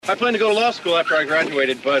I plan to go to law school after I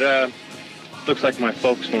graduated, but looks like my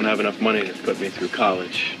folks won't have enough money to put me through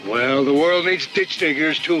college. Well, the world needs ditch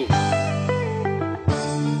diggers, too. Lord,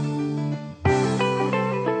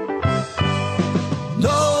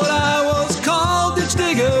 I was called ditch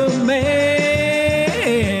digger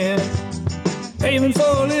man, aiming for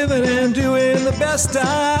a living and doing the best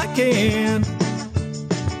I can.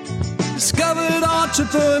 Discovered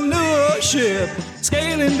entrepreneurship,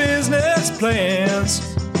 scaling business plans.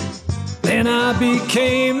 Then I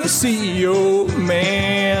became the CEO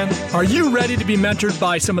man. Are you ready to be mentored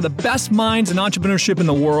by some of the best minds in entrepreneurship in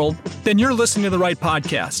the world? Then you're listening to the right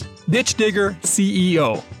podcast, Ditch Digger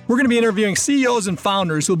CEO. We're going to be interviewing CEOs and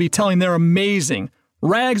founders who will be telling their amazing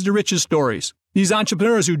rags to riches stories. These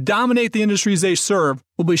entrepreneurs who dominate the industries they serve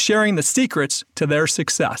will be sharing the secrets to their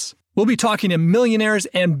success. We'll be talking to millionaires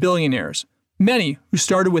and billionaires, many who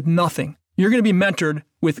started with nothing. You're going to be mentored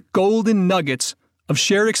with golden nuggets of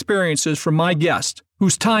shared experiences from my guest,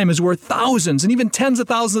 whose time is worth thousands and even tens of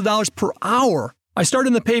thousands of dollars per hour. I started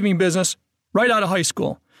in the paving business right out of high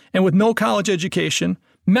school, and with no college education,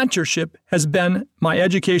 mentorship has been my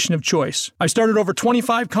education of choice. I started over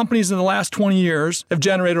 25 companies in the last 20 years, have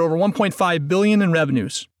generated over $1.5 billion in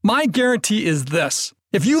revenues. My guarantee is this.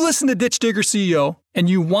 If you listen to Ditch Digger CEO and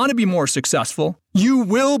you want to be more successful, you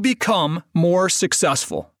will become more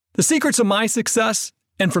successful. The secrets of my success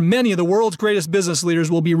and for many of the world's greatest business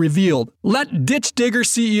leaders will be revealed. Let Ditch Digger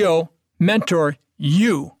CEO mentor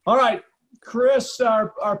you. All right, Chris,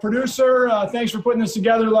 our producer, thanks for putting this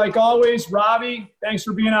together like always. Robbie, thanks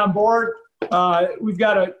for being on board. We've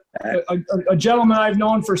got a gentleman I've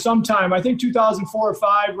known for some time. I think 2004 or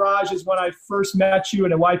 5, Raj, is when I first met you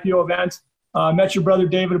at a YPO event. Met your brother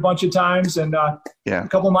David a bunch of times, and a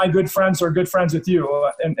couple of my good friends are good friends with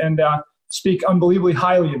you, and speak unbelievably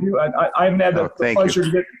highly of you. I haven't had the pleasure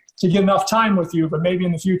to get enough time with you, but maybe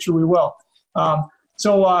in the future we will.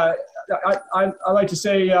 So I like to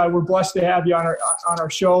say we're blessed to have you on our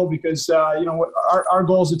show because our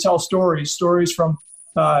goal is to tell stories from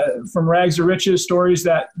rags to riches, stories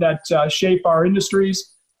that shape our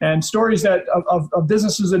industries, and stories that of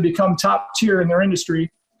businesses that become top tier in their industry,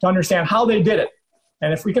 to understand how they did it.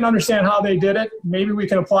 And if we can understand how they did it, maybe we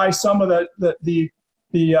can apply some of the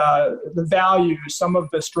values, some of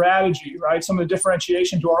the strategy, right? Some of the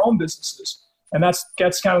differentiation to our own businesses. And that's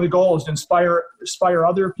kind of the goal, is to inspire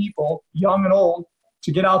other people, young and old,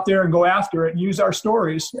 to get out there and go after it and use our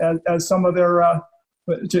stories as some of their,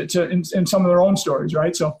 in some of their own stories,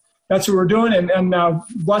 right? So that's what we're doing. And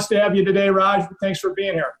blessed to have you today, Raj. Thanks for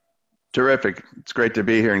being here. Terrific. It's great to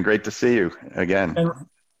be here and great to see you again. And,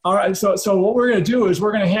 all right, so what we're going to do is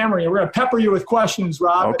we're going to hammer you. We're going to pepper you with questions,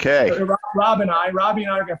 Rob. Okay. Robbie and I are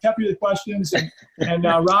going to pepper you with questions, and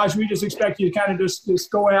Raj, we just expect you to kind of just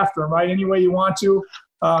go after them, right? Any way you want to.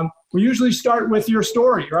 We usually start with your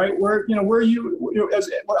story, right?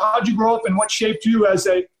 How'd you grow up and what shaped you as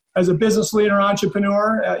a business leader,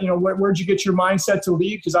 entrepreneur? Where'd you get your mindset to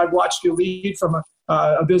lead? Because I've watched you lead from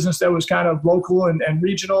a business that was kind of local and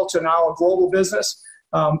regional to now a global business.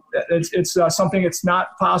 It's something it's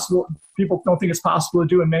not possible. People don't think it's possible to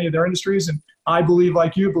do in many of their industries. And I believe,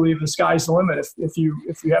 like you believe, the sky's the limit if you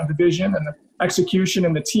have the vision and the execution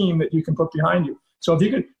and the team that you can put behind you. So if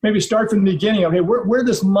you could maybe start from the beginning, okay, where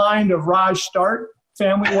does mind of Raj start,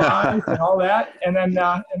 family-wise and all that, and then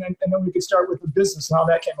we could start with the business and how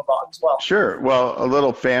that came about as well. Sure. Well, a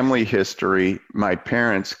little family history. My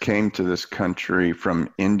parents came to this country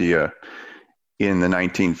from India in the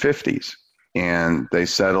 1950s. And they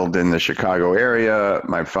settled in the Chicago area.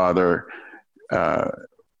 My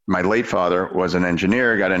late father was an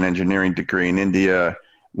engineer, got an engineering degree in India,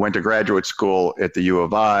 went to graduate school at the U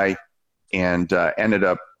of I, and ended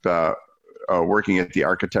up working at the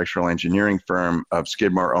architectural engineering firm of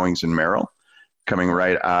Skidmore, Owings & Merrill, coming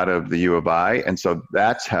right out of the U of I. And so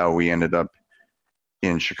that's how we ended up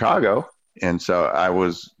in Chicago. And so I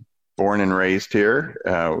was born and raised here.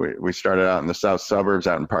 We started out in the south suburbs,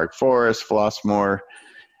 out in Park Forest, Flossmoor,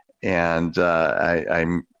 and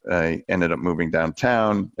I ended up moving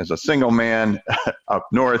downtown as a single man, up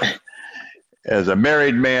north as a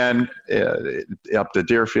married man, up to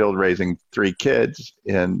Deerfield, raising 3 kids,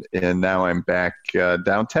 and now I'm back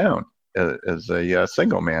downtown as a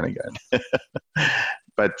single man again.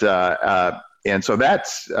 But and so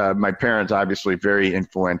that's my parents, obviously very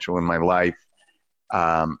influential in my life.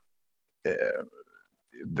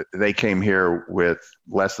 They came here with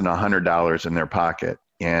less than $100 in their pocket,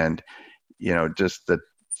 and just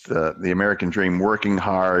the American dream, working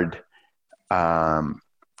hard.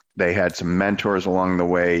 They had some mentors along the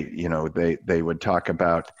way. They would talk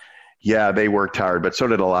about, they worked hard, but so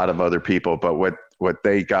did a lot of other people. But what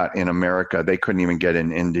they got in America, they couldn't even get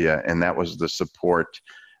in India. And that was the support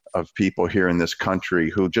of people here in this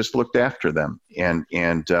country who just looked after them. And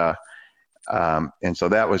so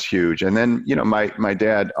that was huge. And then, my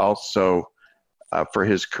dad also, for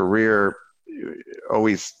his career,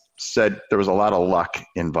 always said there was a lot of luck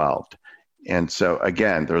involved. And so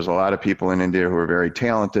again, there was a lot of people in India who were very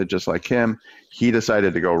talented, just like him. He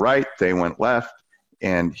decided to go right, they went left,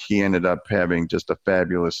 and he ended up having just a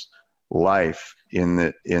fabulous life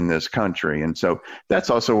in this country. And so that's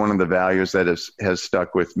also one of the values that has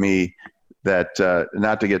stuck with me, that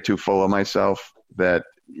not to get too full of myself, that,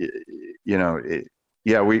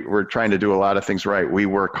 we're trying to do a lot of things right. We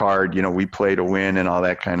work hard, we play to win and all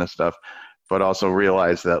that kind of stuff, but also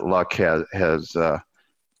realize that luck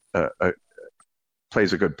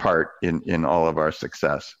plays a good part in all of our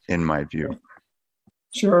success, in my view.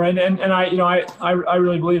 Sure, and I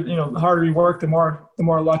really believe, the harder you work, the more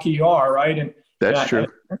lucky you are, right? And that's true.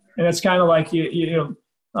 And it's kind of like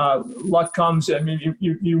luck comes. I mean,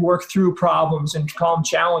 you work through problems and call them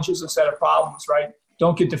challenges instead of problems, right?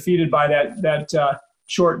 Don't get defeated by that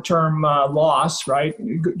short-term loss, right?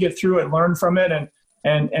 Get through it, learn from it,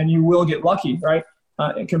 and you will get lucky, right?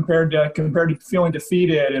 Compared to feeling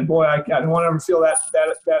defeated, and boy, I don't want to ever feel that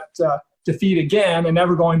defeat again, and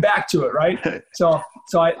never going back to it, right? So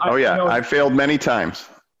I failed many times.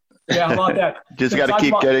 Yeah, how about that? Just got to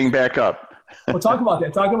keep getting back up. Well, talk about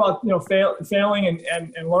that. Talk about failing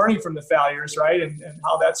and learning from the failures, right? And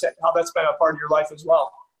how that's been a part of your life as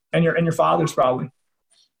well, and your father's probably.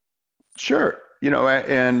 Sure,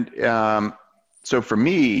 so for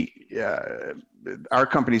me, our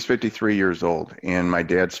company's 53 years old, and my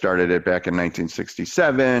dad started it back in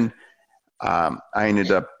 1967. I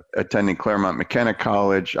ended up attending Claremont McKenna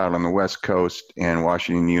College out on the West Coast and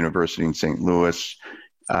Washington University in St. Louis,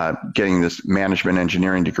 getting this management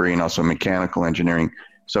engineering degree and also mechanical engineering.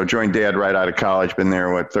 So joined Dad right out of college, been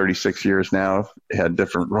there, 36 years now, had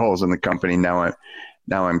different roles in the company. Now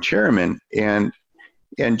I'm chairman.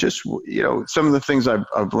 And just, some of the things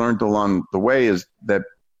I've learned along the way is that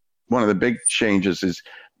one of the big changes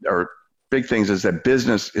big things is that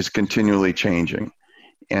business is continually changing.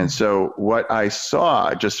 And so what I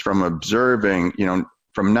saw just from observing,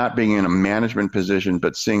 from not being in a management position,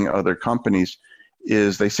 but seeing other companies,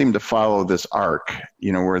 is they seem to follow this arc,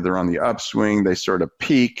 where they're on the upswing, they sort of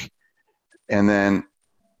peak, and then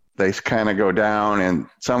they kind of go down, and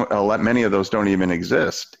many of those don't even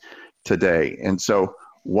exist today. And so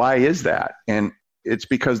why is that? And it's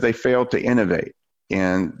because they fail to innovate,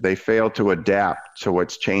 and they fail to adapt to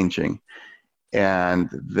what's changing. And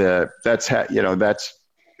that's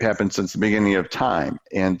happened since the beginning of time.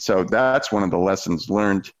 And so that's one of the lessons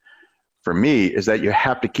learned for me, is that you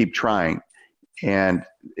have to keep trying. And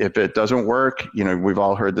if it doesn't work, we've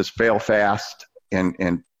all heard this, fail fast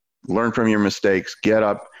and learn from your mistakes, get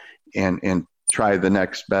up and try the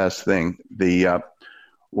next best thing.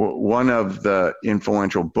 One of the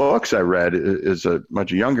influential books I read is a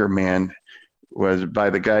much younger man, was by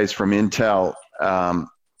the guys from Intel,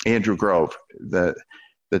 Andrew Grove.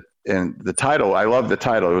 And the title, I love the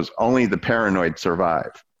title. It was Only the Paranoid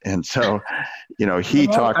Survive. And so, he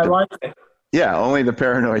talked. I like it. Yeah, only the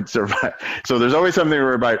paranoid survive. So there's always something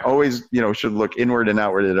we're about. Always, should look inward and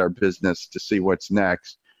outward at our business to see what's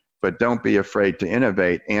next, but don't be afraid to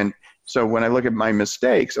innovate. And so when I look at my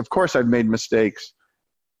mistakes, of course I've made mistakes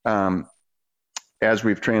as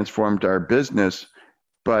we've transformed our business,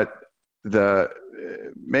 but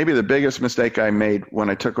maybe the biggest mistake I made when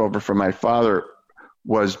I took over from my father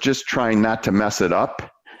was just trying not to mess it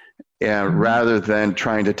up, and rather than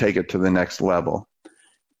trying to take it to the next level.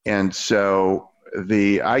 And so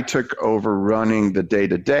I took over running the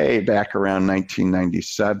day-to-day back around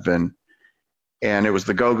 1997, and it was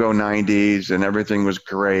the go-go 90s, and everything was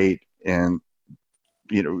great. And,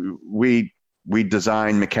 we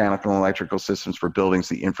designed mechanical and electrical systems for buildings,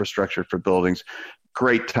 the infrastructure for buildings,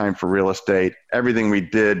 great time for real estate. Everything we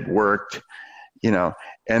did worked, and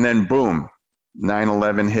then boom,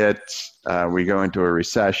 9/11 hits, we go into a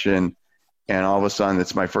recession. And all of a sudden,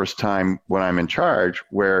 it's my first time when I'm in charge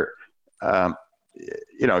where,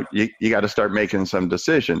 you got to start making some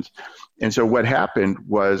decisions. And so what happened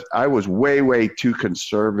was I was way, way too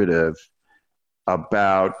conservative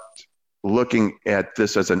about looking at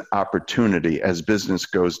this as an opportunity as business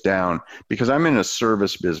goes down, because I'm in a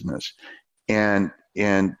service business. And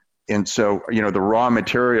so, the raw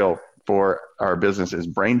material for our business is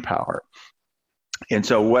brain power. And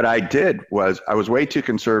so what I did was I was way too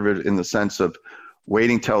conservative in the sense of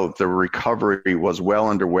waiting till the recovery was well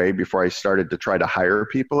underway before I started to try to hire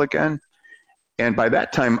people again. And by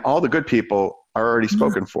that time, all the good people are already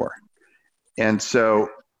spoken for. And so,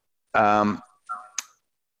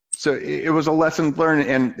 so it was a lesson learned,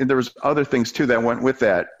 and there was other things too that went with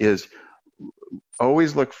that. Is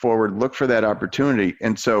always look forward, look for that opportunity.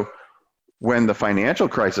 And so, when the financial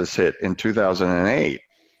crisis hit in 2008,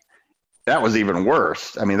 that was even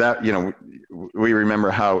worse. I mean, that, you know, we remember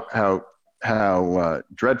how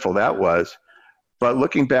dreadful that was. But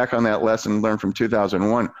looking back on that lesson learned from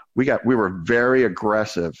 2001, we were very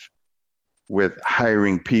aggressive with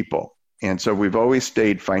hiring people. And so we've always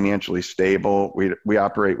stayed financially stable. We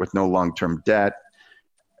operate with no long-term debt.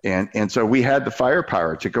 And so we had the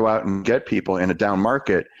firepower to go out and get people in a down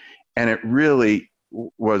market. And it really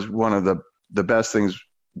was one of the best things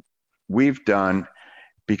we've done,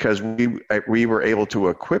 because we were able to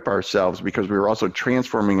equip ourselves, because we were also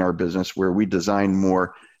transforming our business where we design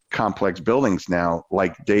more complex buildings now,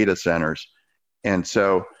 like data centers. And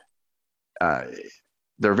so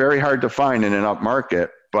they're very hard to find in an up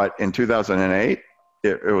market, but in 2008,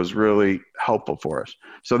 it was really helpful for us.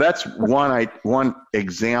 So that's one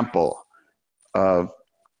example of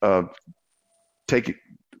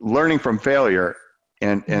learning from failure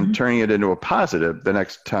and turning it into a positive the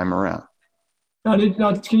next time around. Now,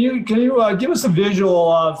 can you give us a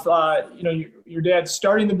visual of your dad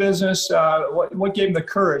starting the business? What gave him the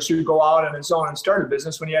courage to go out on his own and start a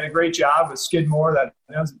business when he had a great job with Skidmore? That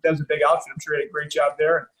was a big outfit. I'm sure he had a great job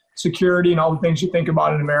there. Security and all the things you think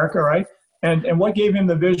about in America, right? And what gave him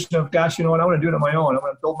the vision of, gosh, you know what, I want to do it on my own. I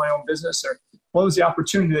want to build my own business. Or what was the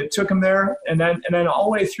opportunity that took him there? And then all the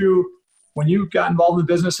way through when you got involved in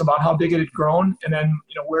the business, about how big it had grown, and then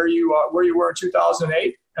where you were in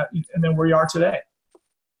 2008, and then where you are today.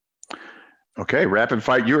 Okay, rapid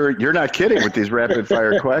fire. You're not kidding with these rapid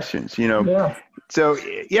fire questions. Yeah. So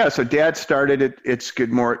Dad started at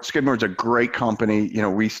Skidmore. Skidmore's a great company.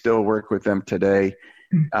 We still work with them today.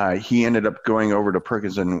 He ended up going over to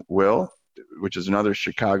Perkins & Will, which is another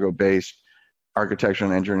Chicago-based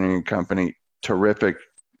architectural and engineering company. Terrific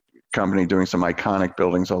company doing some iconic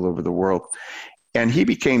buildings all over the world. And he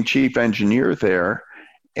became chief engineer there.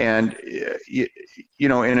 And,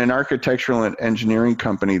 in an architectural and engineering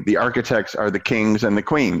company, the architects are the kings and the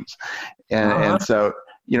queens. And so,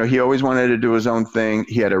 he always wanted to do his own thing.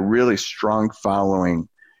 He had a really strong following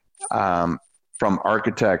from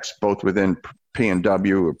architects, both within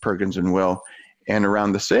P&W or Perkins & Will and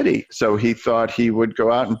around the city. So he thought he would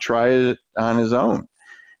go out and try it on his own.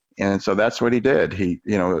 And so that's what he did. He,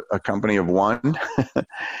 a company of one.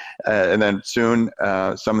 And then soon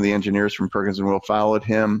some of the engineers from Perkins & Will followed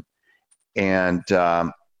him. And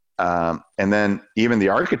then even the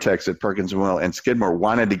architects at Perkins & Will and Skidmore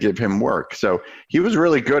wanted to give him work. So he was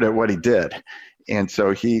really good at what he did. And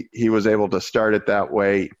so he was able to start it that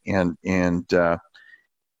way and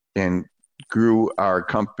grew our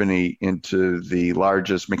company into the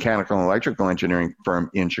largest mechanical and electrical engineering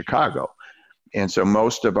firm in Chicago. And so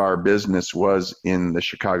most of our business was in the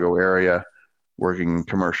Chicago area, working in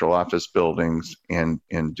commercial office buildings and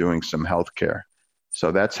doing some healthcare.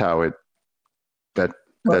 So that's how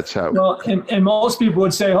that's how. Well, and most people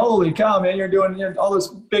would say, "Holy cow, man! You're doing all this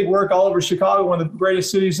big work all over Chicago, one of the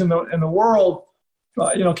greatest cities in the world.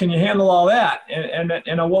 Can you handle all that?" And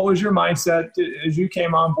what was your mindset as you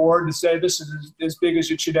came on board to say this is as big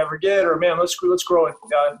as it should ever get, or man, let's grow it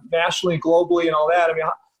nationally, globally, and all that? I mean,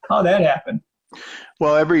 how that happened?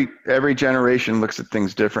 Well, every generation looks at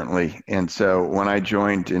things differently. And so when I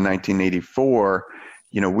joined in 1984,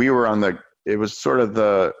 we were it was sort of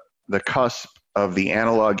the cusp of the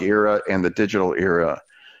analog era and the digital era,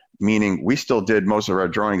 meaning we still did most of our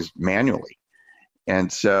drawings manually. And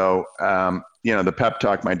so, the pep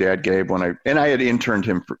talk my dad gave I had interned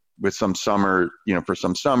him for some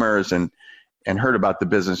summers and heard about the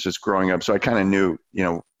business just growing up. So I kind of knew,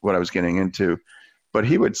 what I was getting into. But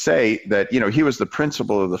he would say that, he was the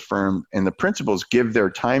principal of the firm, and the principals give their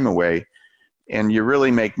time away, and you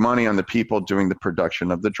really make money on the people doing the production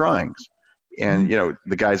of the drawings. And,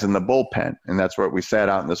 the guys in the bullpen, and that's what we sat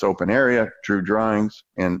out in this open area, drew drawings,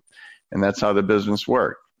 and that's how the business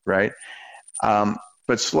worked, right?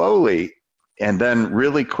 But slowly, and then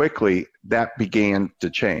really quickly, that began to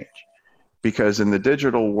change. Because in the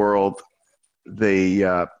digital world, things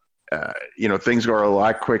go a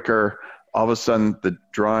lot quicker. All of a sudden, the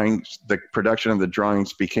production of the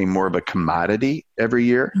drawings became more of a commodity every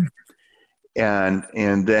year. And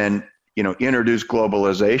then, introduced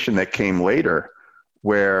globalization that came later,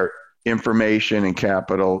 where information and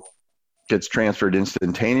capital gets transferred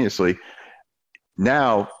instantaneously.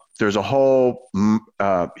 Now, there's a whole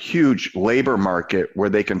huge labor market where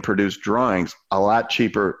they can produce drawings a lot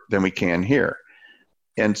cheaper than we can here.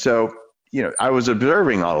 And so, I was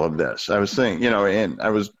observing all of this. I was saying, and I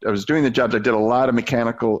was doing the jobs. I did a lot of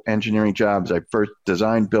mechanical engineering jobs. I first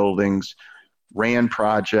designed buildings, ran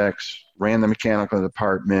projects, ran the mechanical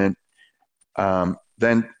department,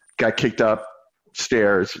 then got kicked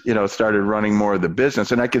upstairs, started running more of the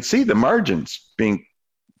business. And I could see the margins being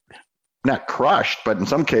not crushed, but in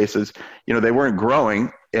some cases, they weren't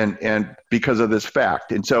growing and because of this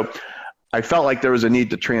fact. And so I felt like there was a need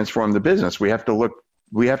to transform the business. We have to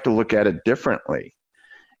look at it differently.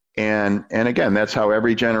 And again, that's how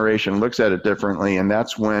every generation looks at it differently. And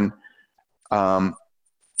that's when, around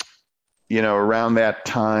that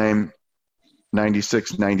time,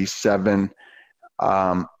 96, 97,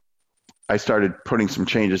 I started putting some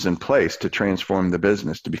changes in place to transform the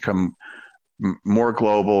business, to become more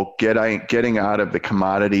global, getting out of the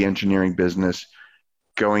commodity engineering business,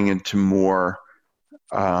 going into more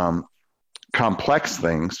complex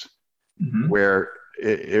things where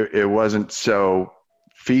it wasn't so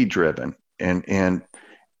fee driven. And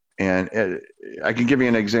I can give you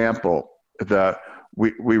an example.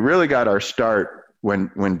 We really got our start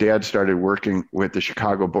when Dad started working with the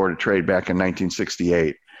Chicago Board of Trade back in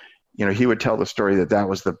 1968. He would tell the story that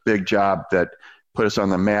was the big job that put us on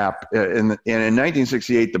the map. And in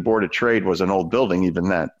 1968, the Board of Trade was an old building even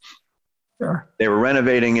then. Sure. They were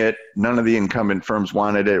renovating it. None of the incumbent firms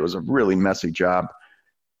wanted it. It was a really messy job.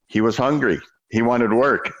 He was hungry. He wanted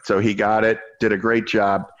work. So he got it, did a great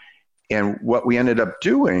job. And what we ended up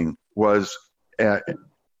doing was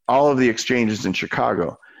all of the exchanges in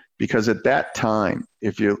Chicago, because at that time,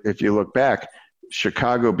 if you look back,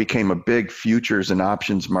 Chicago became a big futures and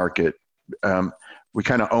options market. We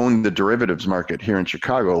kind of owned the derivatives market here in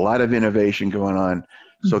Chicago, a lot of innovation going on.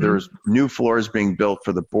 So there was new floors being built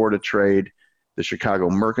for the Board of Trade, the Chicago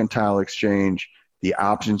Mercantile Exchange, the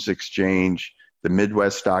Options Exchange, the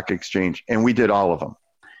Midwest Stock Exchange, and we did all of them.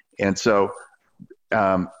 And so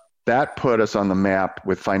that put us on the map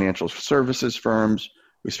with financial services firms.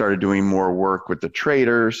 We started doing more work with the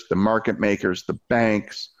traders, the market makers, the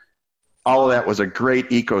banks. All of that was a great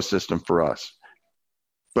ecosystem for us.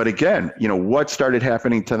 But again, what started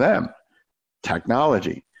happening to them?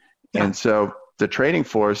 Technology. Yeah. And so the trading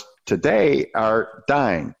floors today are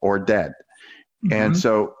dying or dead. And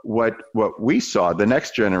so what we saw, the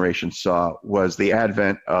next generation saw, was the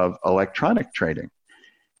advent of electronic trading.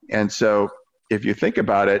 And so if you think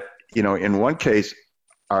about it, in one case,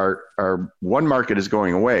 our one market is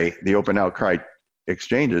going away, the open outcry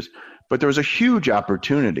exchanges, but there was a huge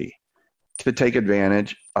opportunity to take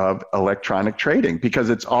advantage of electronic trading because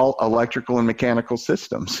it's all electrical and mechanical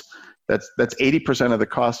systems. That's 80% of the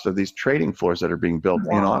cost of these trading floors that are being built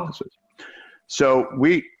in offices. So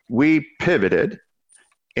we pivoted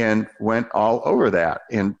and went all over that.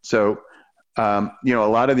 And so, a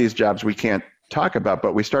lot of these jobs we can't talk about,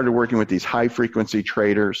 but we started working with these high frequency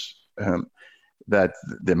traders, that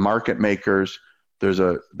the market makers. There's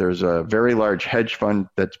a very large hedge fund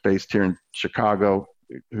that's based here in Chicago,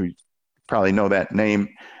 who probably know that name.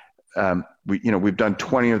 We've done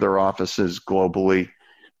 20 of their offices globally.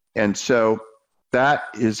 And so that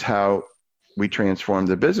is how we transform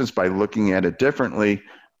the business, by looking at it differently,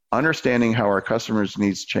 understanding how our customers'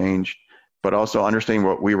 needs change, but also understanding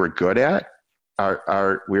what we were good at.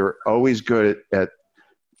 We were always good at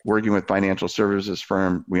working with financial services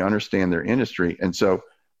firm. We understand their industry. And so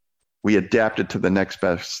we adapted to the next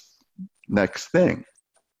thing.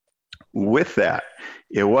 With that,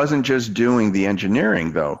 it wasn't just doing the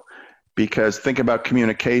engineering though, because think about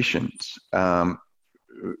communications.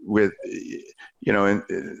 With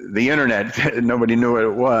the internet, nobody knew what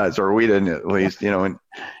it was, or we didn't, at least,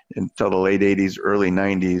 until the late 80s, early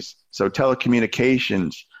 90s. So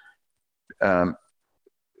telecommunications,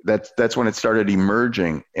 that's when it started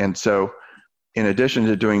emerging. And so in addition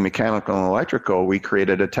to doing mechanical and electrical, we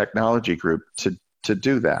created a technology group to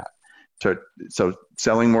do that. So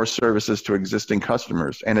selling more services to existing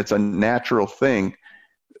customers. And it's a natural thing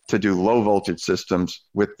to do low voltage systems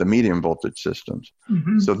with the medium voltage systems.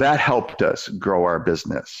 So that helped us grow our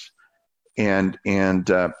business. And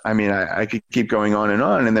I could keep going on.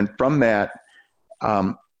 And then from that,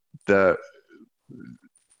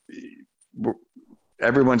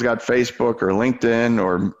 everyone's got Facebook or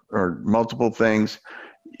LinkedIn or multiple things.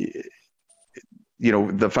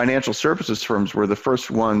 The financial services firms were the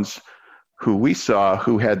first ones who we saw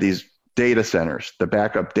who had these data centers, the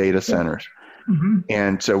backup data centers.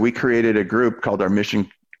 And so we created a group called our Mission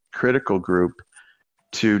Critical Group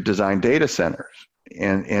to design data centers.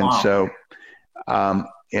 And so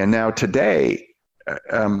now today,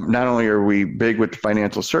 not only are we big with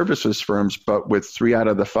financial services firms, but with 3 out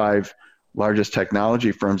of the 5 largest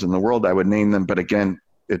technology firms in the world. I would name them, but again,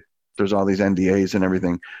 there's all these NDAs and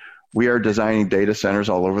everything. We are designing data centers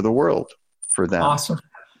all over the world for them. Awesome.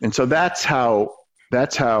 And so that's how,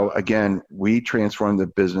 again, we transformed the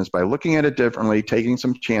business by looking at it differently, taking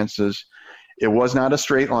some chances. It was not a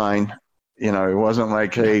straight line. It wasn't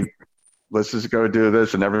like, hey, let's just go do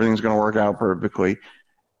this and everything's going to work out perfectly.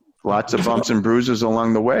 Lots of bumps and bruises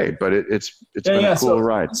along the way, but it's been a cool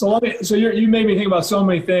ride. So you made me think about so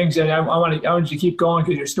many things, and I want you to keep going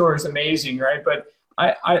because your story is amazing, right? But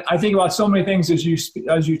I think about so many things as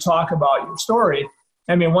you talk about your story.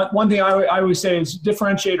 I mean, one thing I always say is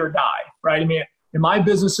differentiate or die, right? I mean, in my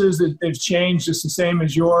businesses, they've changed just the same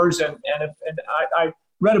as yours, and I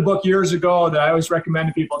read a book years ago that I always recommend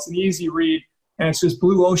to people. It's an easy read, and it's just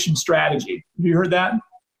Blue Ocean Strategy. Have you heard that?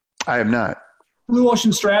 I have not. Blue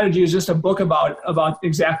Ocean Strategy is just a book about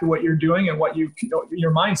exactly what you're doing and what your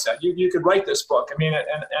mindset. You could write this book. I mean,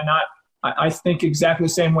 and I think exactly the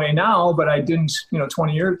same way now, but I didn't,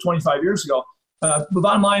 25 years ago. The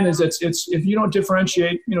bottom line is it's if you don't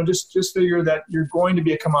differentiate, just figure that you're going to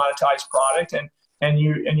be a commoditized product and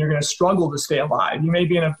you're going to struggle to stay alive. You may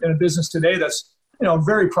be in a business today that's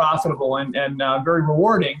very profitable and very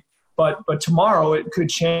rewarding. But tomorrow it could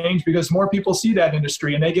change because more people see that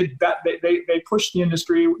industry and they push the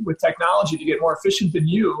industry with technology to get more efficient than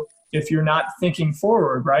you if you're not thinking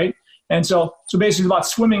forward, right? And so basically it's about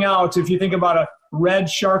swimming out. If you think about a red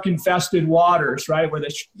shark infested waters, right, where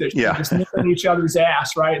they're just nipping each other's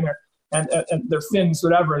ass, right, and their fins,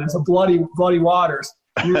 whatever. There's a bloody waters.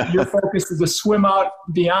 Your focus is to swim out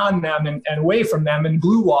beyond them and away from them in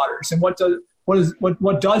blue waters. And what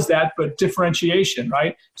does that but differentiation,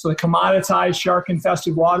 right? So the commoditized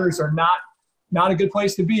shark-infested waters are not a good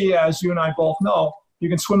place to be, as you and I both know. You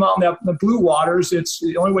can swim out in the blue waters. It's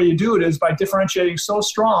the only way you do it is by differentiating so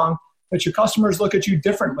strong that your customers look at you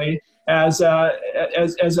differently as a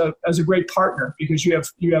great partner because you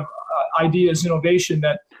have ideas, innovation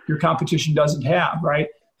that your competition doesn't have, right?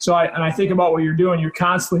 So I think about what you're doing. You're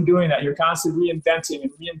constantly doing that. You're constantly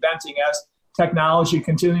reinventing as technology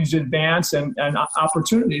continues to advance and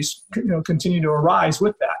opportunities continue to arise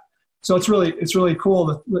with that. So it's really cool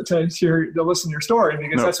to listen to your story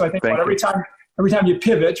because that's what I think about. Every time you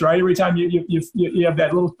pivot, right? Every time you have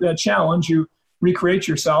that little challenge, you recreate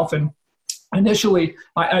yourself. And initially,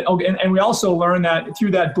 and we also learn that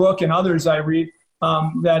through that book and others I read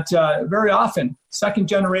that very often second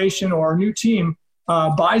generation or a new team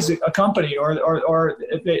buys a company or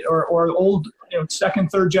old second,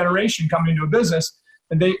 third generation coming into a business,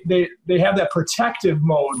 and they have that protective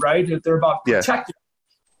mode, right? That they're about protecting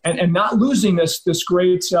and not losing this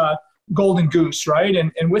great golden goose, right?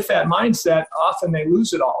 And with that mindset, often they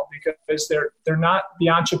lose it all because they're not the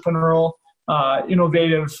entrepreneurial,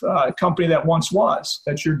 innovative company that once was,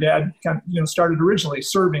 that your dad started originally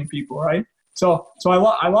serving people, right? So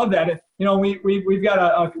I love that. We've got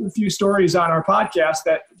a few stories on our podcast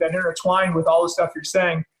that intertwine with all the stuff you're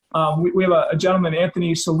saying. We have a gentleman,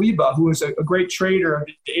 Anthony Saliba, who was a great trader in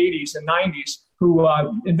the 80s and 90s, who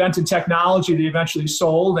invented technology that he eventually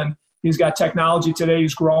sold, and he's got technology today.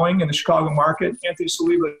 He's growing in the Chicago market. Anthony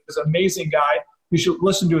Saliba is an amazing guy. You should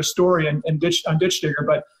listen to his story on Ditch Digger.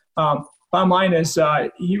 But bottom line is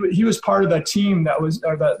he was part of the team that was,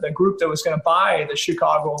 or the group that was going to buy the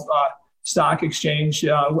Chicago Stock Exchange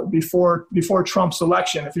before Trump's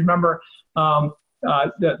election. If you remember, the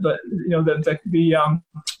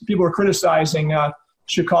people were criticizing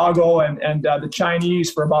Chicago and the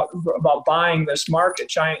Chinese for about buying this market,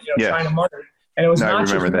 China money, and it was an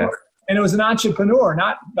entrepreneur. And it was an entrepreneur,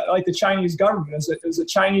 not like the Chinese government. It was a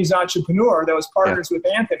Chinese entrepreneur that was partners with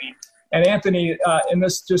Anthony. And Anthony and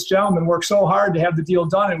this gentleman worked so hard to have the deal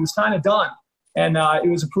done. It was kind of done, and it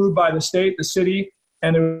was approved by the state, the city,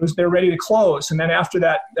 and they're ready to close. And then after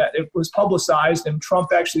that it was publicized, and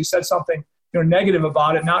Trump actually said something negative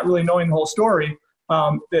about it, not really knowing the whole story.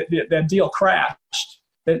 That deal crashed.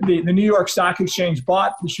 The New York Stock Exchange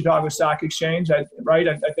bought the Chicago Stock Exchange, right?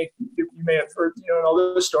 I think you may have heard,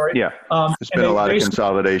 know this story. Yeah, there's been a lot of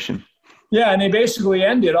consolidation. Yeah, and they basically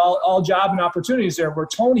ended all job and opportunities there. Where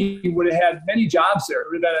Tony would have had many jobs there. It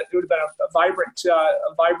would have been a vibrant,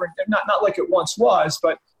 not like it once was,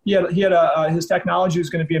 but he had his technology was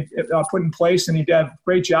going to be put in place, and he'd have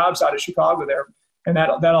great jobs out of Chicago there. And that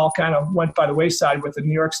all kind of went by the wayside with the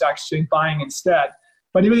New York Stock Exchange buying instead.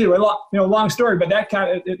 But anyway, long story. But that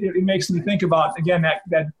kind of it makes me think about again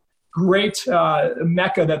that great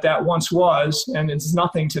mecca that once was, and it's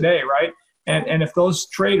nothing today, right? And if those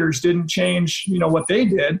traders didn't change, what they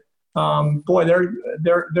did, boy, they're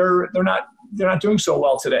not doing so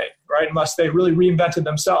well today, right? Unless they really reinvented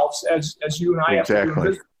themselves, as you and I have to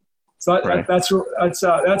do. So Right. that's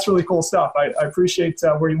really cool stuff. I appreciate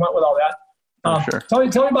where you went with all that. Sure.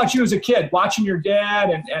 Tell me about you as a kid, watching your dad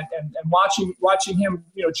and watching him,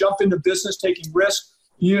 jump into business, taking risks.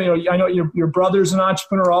 I know your brother's an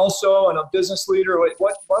entrepreneur also and a business leader.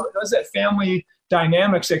 What was that family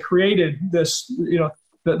dynamics that created this,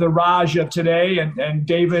 the Raj of today and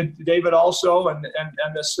David also and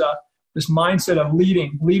this mindset of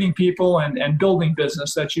leading people and building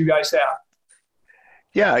business that you guys have?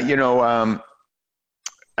 Yeah,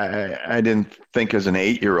 I didn't think as an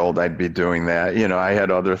 8-year-old I'd be doing that. I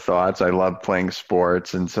had other thoughts. I loved playing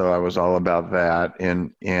sports, and so I was all about that.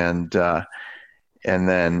 And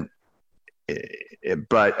then,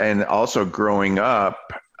 and also growing up,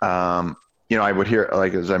 I would hear,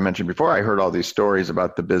 like as I mentioned before, I heard all these stories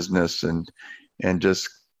about the business and just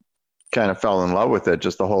kind of fell in love with it.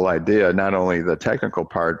 Just the whole idea, not only the technical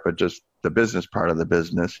part, but just the business part of the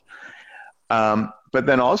business. But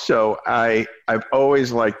then also, I've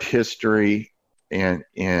always liked history and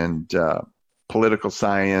political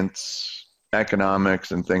science,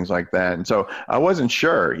 economics, and things like that. And so I wasn't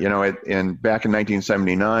sure, back in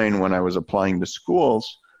 1979 when I was applying to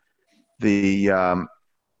schools, it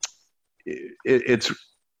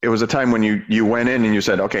was a time when you went in and you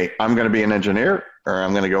said, okay, I'm going to be an engineer or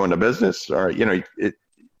I'm going to go into business, or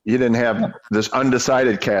you didn't have this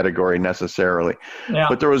undecided category necessarily. Yeah.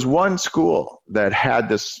 But there was one school that had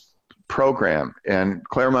this program, and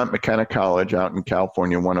Claremont McKenna College out in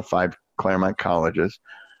California, one of 5 Claremont colleges.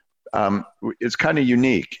 It's kind of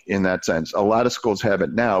unique in that sense. A lot of schools have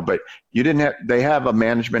it now, but they have a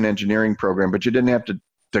management engineering program, but you didn't have to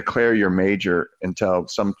declare your major until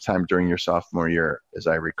sometime during your sophomore year, as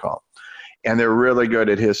I recall. And they're really good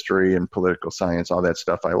at history and political science, all that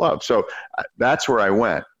stuff I love. So that's where I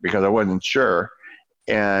went because I wasn't sure.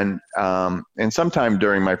 And sometime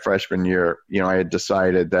during my freshman year, I had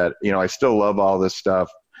decided that, I still love all this stuff.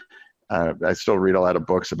 I still read a lot of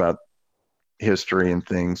books about history and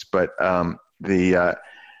things, but I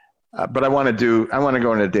want to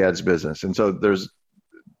go into dad's business. And so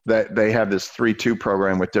they have this 3-2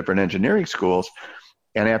 program with different engineering schools.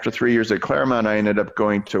 And after 3 years at Claremont, I ended up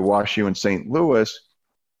going to WashU in St. Louis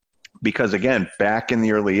because, again, back in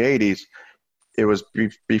the early 80s, it was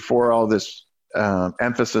before all this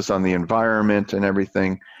emphasis on the environment and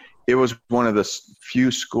everything. It was one of the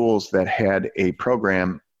few schools that had a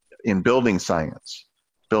program in building sciences.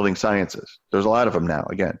 There's a lot of them now,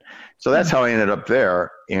 again. So that's how I ended up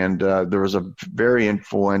there. And there was a very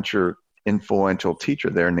influential teacher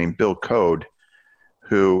there named Bill Code,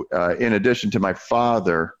 who, in addition to my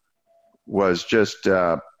father, was just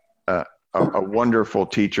a wonderful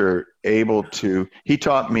teacher, he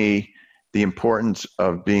taught me the importance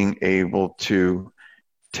of being able to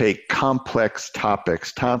take complex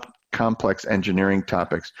engineering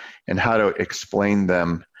topics, and how to explain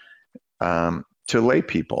them to lay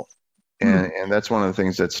people. And that's one of the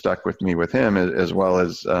things that stuck with me with him, as well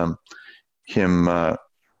as him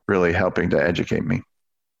really helping to educate me.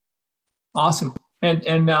 Awesome. And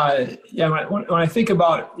when I think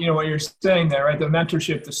about, what you're saying there, right, the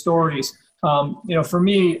mentorship, the stories, for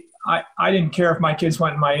me, I didn't care if my kids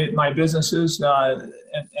went in my businesses. And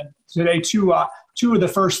today, two of the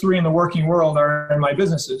first 3 in the working world are in my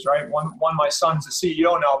businesses, right? One, my son's the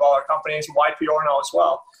CEO now of all our companies, YPO now as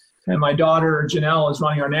well. And my daughter, Janelle, is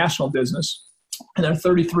running our national business. And they're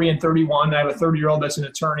 33 and 31. I have a 30-year-old that's an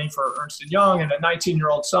attorney for Ernst & Young and a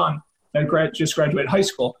 19-year-old son that just graduated high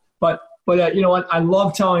school. But you know what? I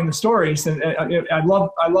love telling the stories, and I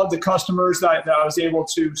love the customers that I was able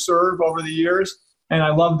to serve over the years, and I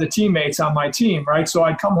love the teammates on my team, right? So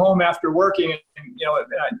I'd come home after working, and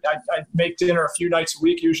I'd make dinner a few nights a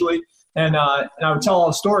week usually, and I would tell all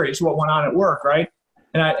the stories, what went on at work, right?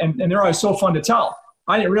 And they're always so fun to tell.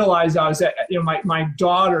 I didn't realize I was at, my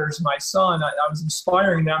daughters, my son, I was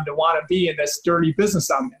inspiring them to want to be in this dirty business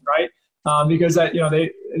I'm in, right? Because they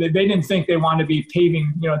didn't think they wanted to be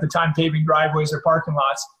paving, at the time, paving driveways or parking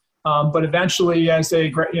lots. But eventually, as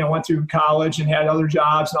they went through college and had other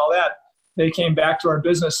jobs and all that, they came back to our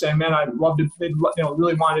business saying, "Man, I'd love to." They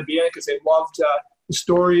really wanted to be in it because they loved the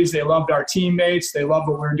stories, they loved our teammates, they loved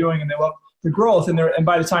what we were doing, and they loved the growth. And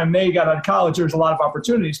by the time they got out of college, there was a lot of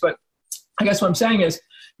opportunities. But I guess what I'm saying is,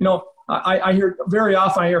 I hear very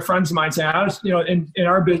often, I hear friends of mine saying, in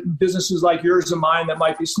our businesses like yours and mine that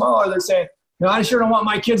might be smaller, they're saying, I sure don't want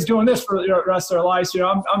my kids doing this for the rest of their lives.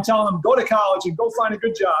 I'm telling them, go to college and go find a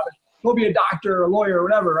good job and go be a doctor or a lawyer or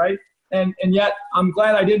whatever, right? And yet I'm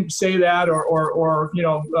glad I didn't say that or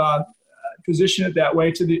position it that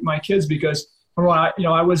way to my kids, because I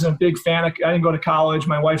wasn't a big fan of, I didn't go to college.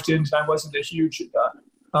 My wife didn't, and I wasn't a huge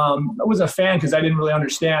I wasn't a fan because I didn't really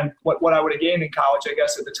understand what I would have gained in college, I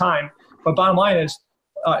guess, at the time. But bottom line is,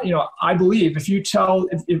 I believe if you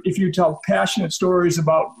tell passionate stories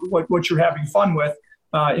about what you're having fun with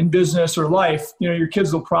in business or life, your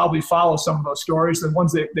kids will probably follow some of those stories, the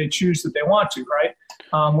ones they choose that they want to, right?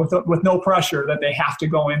 With no pressure that they have to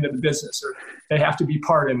go into the business or they have to be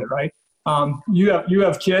part of it, right? You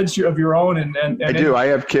have kids, you have your own, and I do. I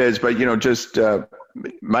have kids, but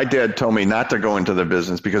my dad told me not to go into the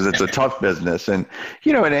business because it's a tough business. And,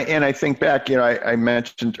 and I think back, I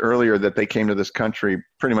mentioned earlier that they came to this country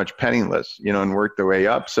pretty much penniless, and worked their way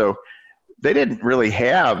up. So they didn't really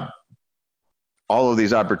have all of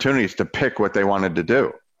these opportunities to pick what they wanted to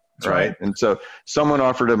do. Right. And so someone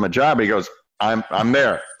offered him a job. He goes, I'm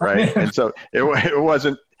there. Right. And so it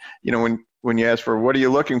wasn't, when you ask for, what are you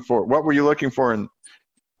looking for? What were you looking for in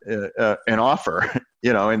an offer?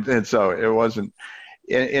 And so it wasn't.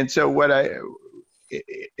 And so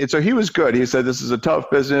so he was good. He said, this is a tough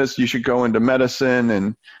business. You should go into medicine.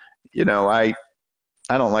 And, I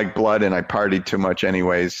don't like blood and I partied too much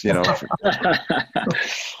anyways,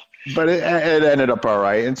 but it ended up all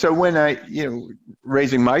right. And so when I,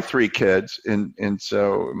 raising my 3 kids, and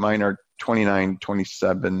so mine are 29,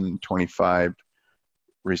 27, 25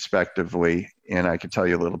 respectively, and I could tell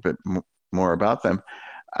you a little bit more about them.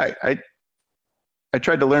 I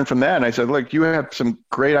tried to learn from that, and I said, look, you have some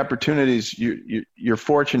great opportunities. You're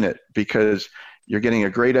fortunate because you're getting a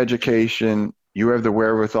great education. You have the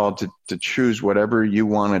wherewithal to choose whatever you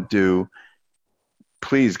want to do.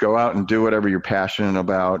 Please go out and do whatever you're passionate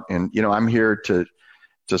about. And, I'm here to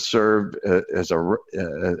serve as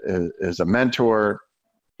a mentor,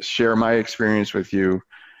 share my experience with you,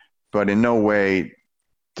 but in no way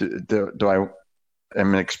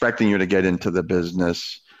I'm expecting you to get into the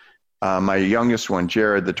business. My youngest one,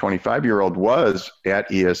 Jared, the 25-year-old, was at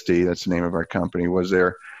ESD. That's the name of our company. Was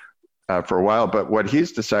there for a while, but what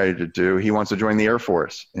he's decided to do, he wants to join the Air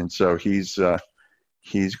Force, and so he's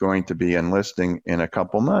going to be enlisting in a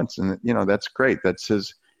couple months, and that's great. That's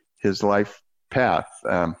his life path.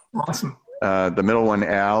 Awesome. The middle one,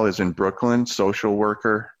 Al, is in Brooklyn, social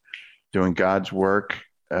worker, doing God's work,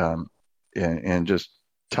 and just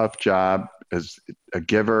tough job as a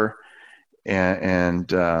giver,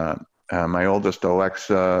 and my oldest,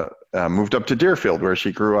 Alexa, moved up to Deerfield where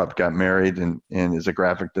she grew up, got married, and is a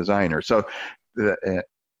graphic designer. So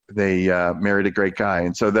they married a great guy,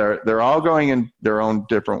 and so they're all going in their own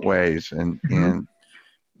different ways, and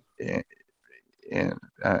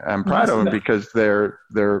I'm proud of them because they're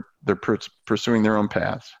pursuing their own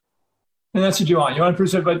paths. And that's what you want. You want to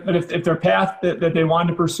pursue, but if their path that they want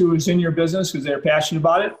to pursue is in your business because they're passionate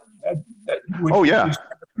about it.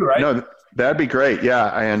 Right? No, that'd be great.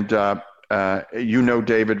 Yeah, and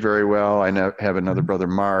David very well. I have another brother,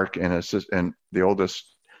 Mark, and the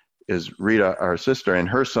oldest is Rita, our sister, and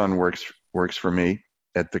her son works for me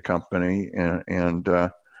at the company, and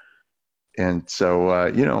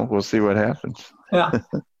so we'll see what happens. Yeah,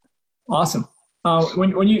 awesome.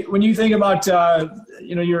 When you think about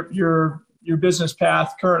your business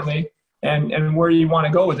path currently and where you want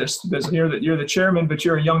to go with this business, you're the chairman, but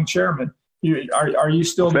you're a young chairman. Are you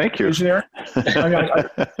still visionary?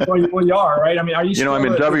 Well, you are, right? I mean, are you? I'm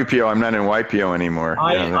in WPO. I'm not in YPO anymore.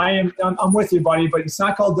 I'm with you, buddy, but it's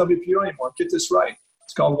not called WPO anymore. Get this right.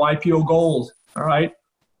 It's called YPO Gold. All right.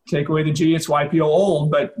 Take away the G, it's YPO old,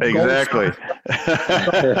 but exactly.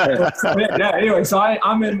 Yeah. Anyway, so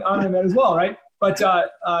I'm in that as well, right? But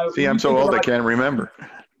see, I'm so old I can't remember.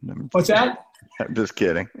 What's that? I'm just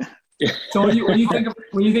kidding. So when you think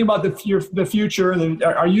about the future,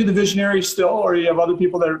 are you the visionary still, or you have other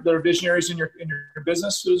people that are visionaries in your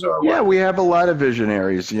businesses, or what? Yeah, we have a lot of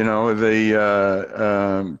visionaries.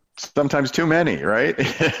 Sometimes too many, right?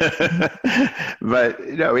 But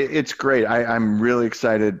it's great. I'm really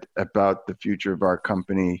excited about the future of our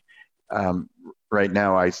company. Right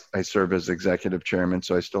now, I serve as executive chairman,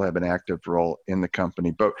 so I still have an active role in the company.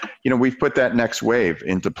 But we've put that next wave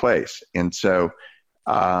into place, and so.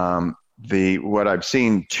 What I've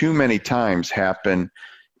seen too many times happen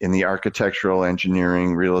in the architectural,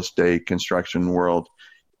 engineering, real estate, construction world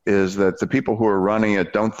is that the people who are running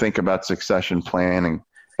it don't think about succession planning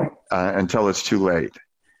until it's too late.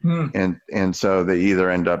 And so they either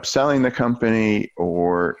end up selling the company,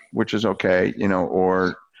 which is okay,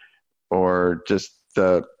 or just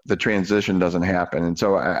the transition doesn't happen. And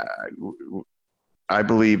so I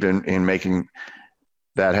believe in making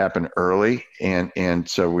that happen early, and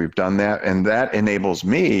so we've done that, and that enables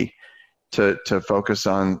me to focus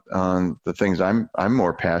on the things I'm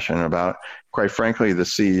more passionate about. Quite frankly, the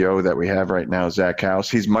CEO that we have right now, Zach House,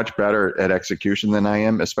 he's much better at execution than I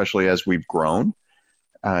am, especially as we've grown.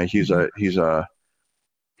 He's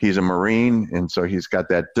a Marine, and so he's got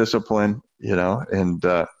that discipline, and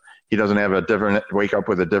he doesn't have wake up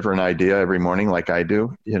with a different idea every morning like I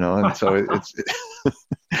do, and so it's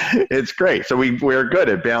it's great. So we're good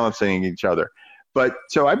at balancing each other. But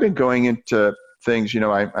so I've been going into things,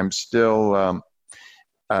 I'm still,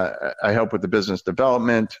 I help with the business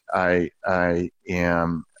development. I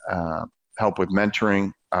am help with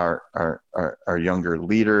mentoring our younger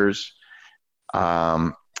leaders.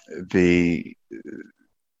 I've been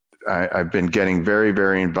getting very,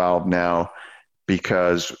 very involved now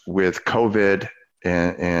because with COVID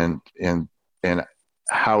and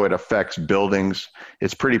how it affects buildings,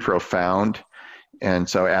 it's pretty profound. And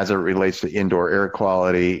so as it relates to indoor air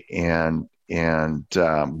quality and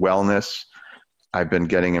wellness, I've been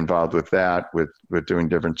getting involved with that, with doing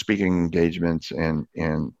different speaking engagements and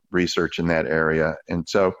research in that area. And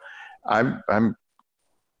so I'm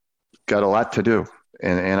got a lot to do,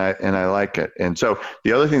 and I like it. And so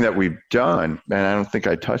the other thing that we've done, and I don't think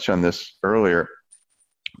I touched on this earlier,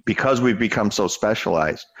 because we've become so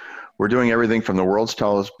specialized, we're doing everything from the world's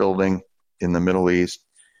tallest building in the Middle East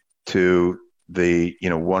to the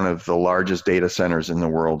one of the largest data centers in the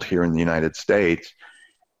world here in the United States.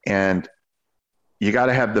 And you got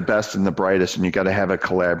to have the best and the brightest, and you got to have a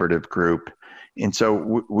collaborative group. And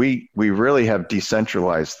so we really have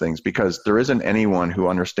decentralized things because there isn't anyone who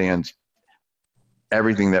understands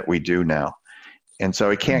everything that we do now. And so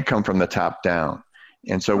it can't come from the top down.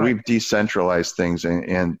 And so we've decentralized things.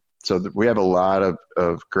 And so we have a lot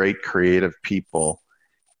of great creative people.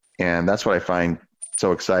 And that's what I find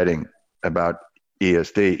so exciting about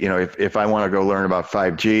ESD. If I want to go learn about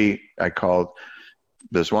 5G, I called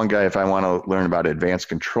this one guy. If I want to learn about advanced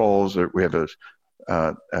controls, we have a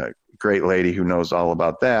great lady who knows all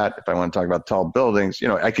about that. If I want to talk about tall buildings,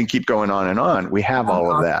 I can keep going on and on. We have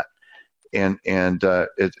all of that. And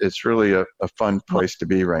it's really a fun place to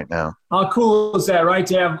be right now. How cool is that, right?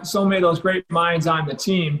 To have so many of those great minds on the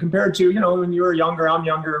team compared to, when you were younger, I'm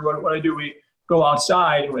younger, what I do, we go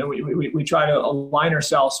outside and we try to align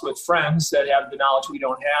ourselves with friends that have the knowledge we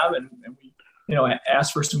don't have, and we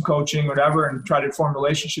ask for some coaching or whatever, and try to form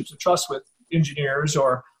relationships of trust with engineers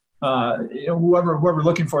or whoever we're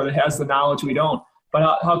looking for that has the knowledge we don't.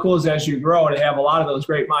 But how cool is it as you grow to have a lot of those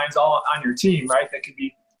great minds all on your team, right? That can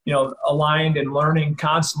be aligned and learning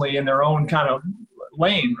constantly in their own kind of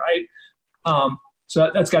lane, right? So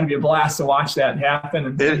that's got to be a blast to watch that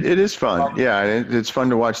happen. It is fun. Yeah, it's fun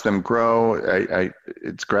to watch them grow.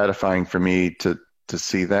 It's gratifying for me to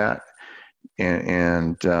see that,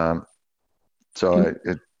 and so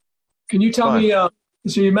can you tell me?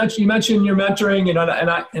 So you mentioned your mentoring,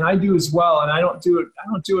 and I do as well, and I don't do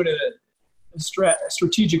it in a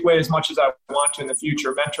strategic way as much as I want to in the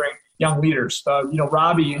future. Mentoring young leaders.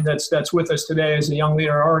 Robbie, that's with us today, is a young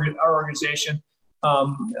leader in our organization.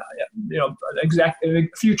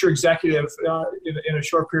 Future executive in a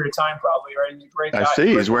short period of time, probably, right? He's a great guy. I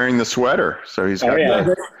see. He's wearing the sweater, so he's got he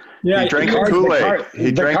drank the Kool-Aid.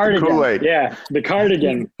 He drank the Kool-Aid. Yeah, the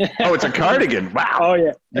cardigan. Oh, it's a cardigan. Wow. Oh,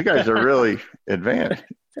 yeah. You guys are really advanced.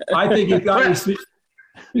 I think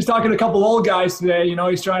he's talking to a couple old guys today.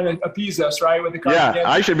 He's trying to appease us, right, with the cardigan.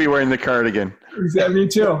 Yeah, I should be wearing the cardigan. Exactly. Me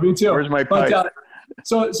too. Where's my pipe? But,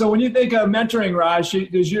 so when you think of mentoring, Raj,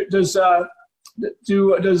 does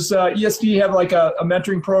ESD have like a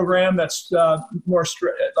mentoring program that's more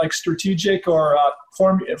strategic or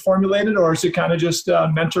formulated, or is it kind of just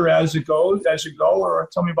mentor as you go? Or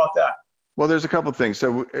tell me about that. Well, there's a couple of things.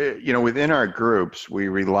 So, within our groups, we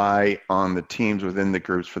rely on the teams within the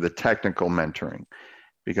groups for the technical mentoring,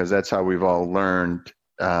 because that's how we've all learned.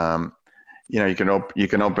 You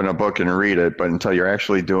can open a book and read it, but until you're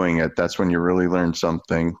actually doing it, that's when you really learn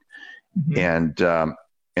something. Mm-hmm.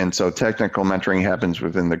 And so technical mentoring happens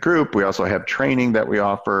within the group. We also have training that we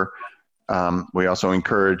offer. We also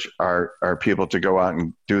encourage our people to go out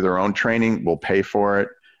and do their own training. We'll pay for it.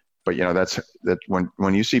 But that's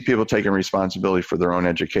when you see people taking responsibility for their own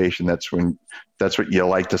education, that's what you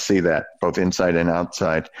like to see, that both inside and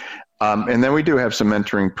outside. And then we do have some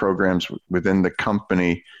mentoring programs within the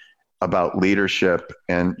company about leadership.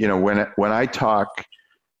 And when I talk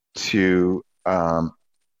to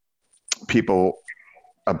people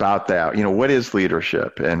about that, what is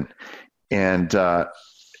leadership, and have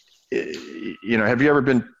you ever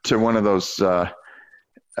been to one of those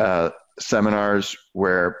seminars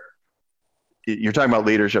where you're talking about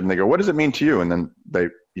leadership and they go, what does it mean to you? And then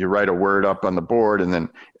you write a word up on the board, and then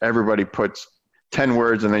everybody puts 10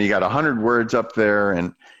 words, and then you got 100 words up there,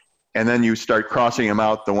 and then you start crossing them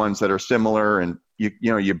out, the ones that are similar, and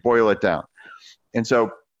you boil it down. And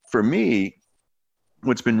so for me,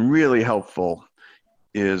 what's been really helpful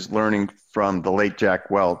is learning from the late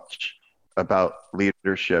Jack Welch about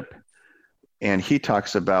leadership. And he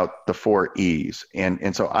talks about the 4 E's.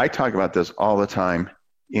 And so I talk about this all the time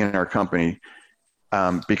in our company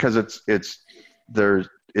because it's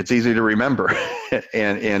easy to remember.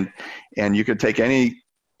 and you could take any,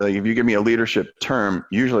 like if you give me a leadership term,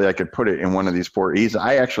 usually I could put it in one of these 4 E's.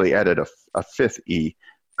 I actually added a 5th E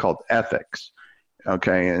called ethics.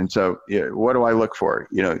 Okay. And so what do I look for?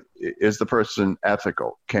 Is the person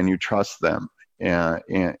ethical? Can you trust them?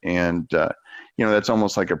 And that's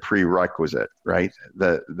almost like a prerequisite, right?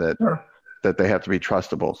 That they have to be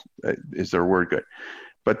trustable. Is their word good?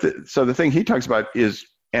 But so the thing he talks about is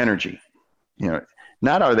energy.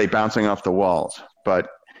 Not are they bouncing off the walls, but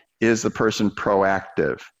is the person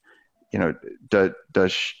proactive?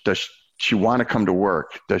 Does she want to come to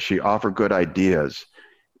work? Does she offer good ideas?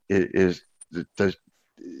 Does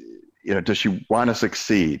she want to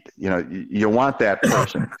succeed? You want that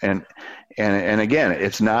person. And again,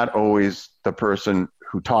 it's not always the person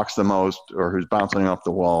who talks the most or who's bouncing off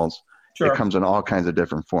the walls. Sure. It comes in all kinds of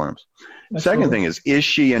different forms. Absolutely. Second thing is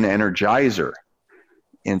she an energizer?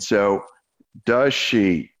 And so does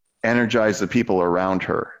she energize the people around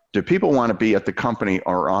her? Do people want to be at the company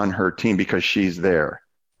or on her team because she's there?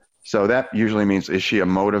 So that usually means, is she a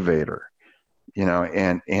motivator?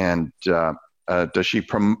 Does she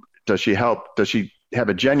help? Does she have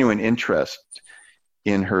a genuine interest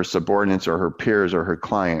in her subordinates or her peers or her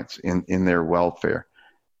clients in their welfare?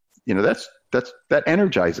 That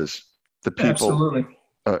energizes the people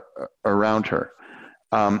around her.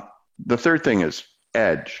 The third thing is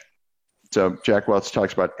edge. So Jack Welch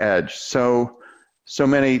talks about edge. So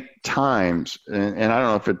many times, and I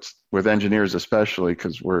don't know if it's with engineers especially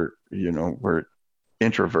because we're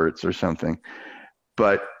introverts or something,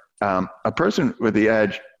 but a person with the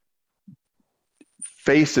edge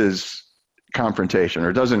faces confrontation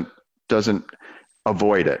or doesn't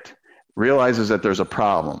avoid it, realizes that there's a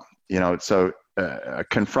problem, so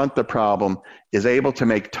confront the problem, is able to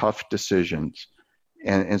make tough decisions.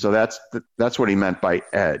 And so that's what he meant by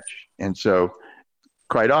edge. And so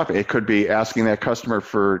quite often it could be asking that customer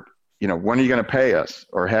for, when are you going to pay us,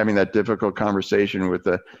 or having that difficult conversation with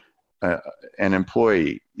an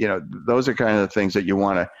employee. Those are kind of the things that you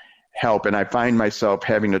want to help. And I find myself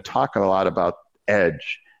having to talk a lot about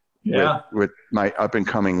edge with my up and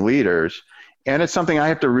coming leaders. And it's something I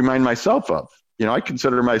have to remind myself of. I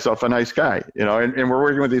consider myself a nice guy, and we're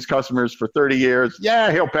working with these customers for 30 years.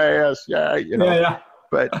 Yeah, he'll pay us. Yeah.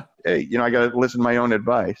 But hey, I got to listen to my own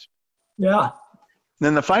advice. Yeah. And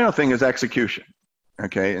then the final thing is execution.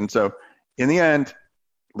 Okay. And so in the end,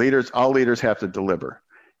 all leaders have to deliver.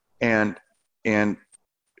 But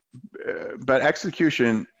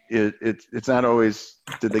execution it's not always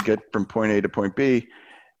did they get from point A to point B.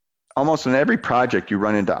 Almost in every project you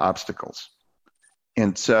run into obstacles.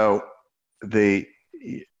 And so a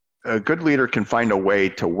good leader can find a way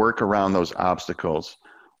to work around those obstacles,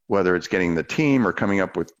 whether it's getting the team or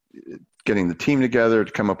getting the team together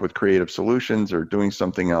to come up with creative solutions or doing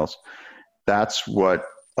something else. That's what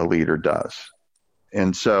a leader does.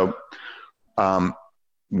 And so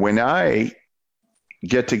when I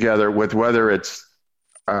get together with, whether it's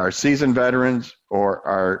our seasoned veterans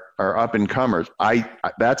or our up and comers,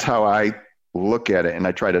 that's how I look at it. And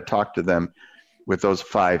I try to talk to them with those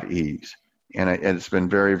 5 E's. And it's been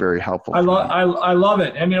very, very helpful. I love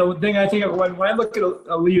it. And the thing I think of when I look at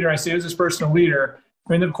a leader, I say, is this person a leader?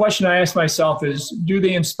 I mean, the question I ask myself is, do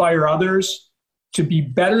they inspire others to be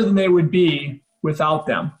better than they would be without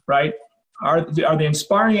them? Right? Are they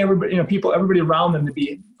inspiring everybody, everybody around them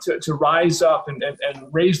to rise up and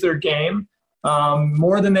raise their game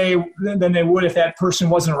more than they would if that person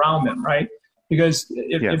wasn't around them, right? Because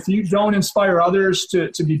if you don't inspire others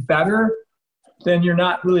to be better, then you're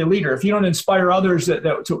not really a leader. If you don't inspire others that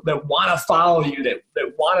want to follow you, that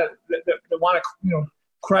want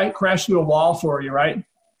to crash through a wall for you, right?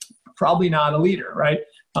 Probably not a leader, right?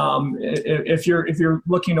 If you're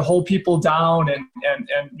looking to hold people down and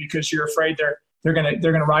because you're afraid they're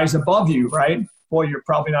gonna rise above you, right? Boy, you're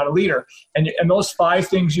probably not a leader. And those 5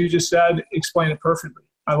 things you just said explain it perfectly.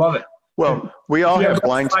 I love it. Well, we all have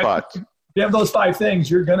blind spots. If you have those 5 things,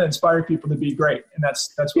 you're gonna inspire people to be great, and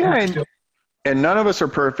that's what we do. And none of us are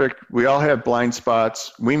perfect. We all have blind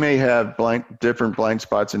spots. We may have different blind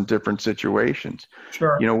spots in different situations.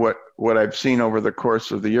 Sure. What I've seen over the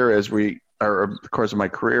course of the year or the course of my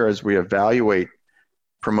career as we evaluate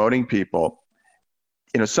promoting people,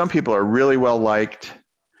 some people are really well liked.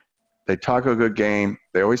 They talk a good game.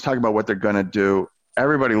 They always talk about what they're going to do.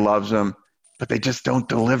 Everybody loves them, but they just don't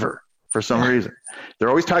deliver for some reason. They're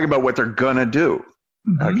always talking about what they're going to do.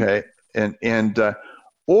 Mm-hmm. Okay. And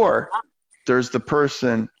Or there's the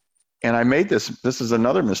person, and I made this is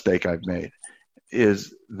another mistake I've made,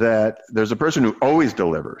 is that there's a person who always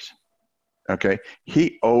delivers. Okay.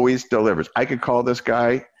 He always delivers. I could call this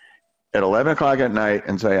guy at 11 o'clock at night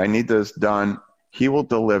and say, I need this done. He will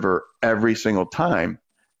deliver every single time.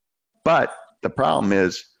 But the problem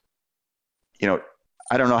is,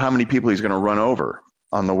 I don't know how many people he's going to run over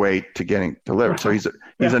on the way to getting delivered. So he's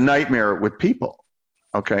a nightmare with people.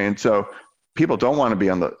 Okay. And so people don't want to be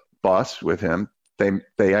on the bus with him.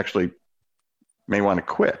 They actually may want to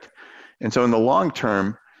quit. And so in the long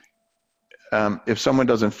term, if someone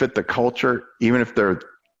doesn't fit the culture, even if they're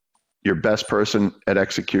your best person at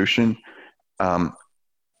execution, I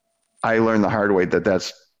learned the hard way that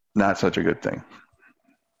that's not such a good thing.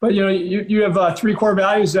 But you have 3 core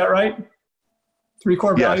values, is that right? 3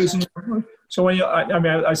 core values. So when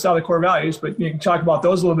I saw the core values, but you can talk about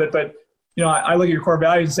those a little bit. But I look at your core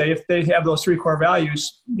values and say if they have those 3 core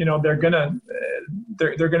values, they're gonna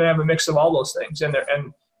have a mix of all those things. And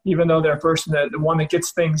even though they're the one that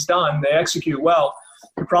gets things done, they execute well.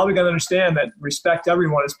 You're probably going to understand that respect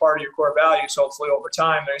everyone is part of your core values. So hopefully over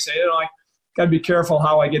time they say, I got to be careful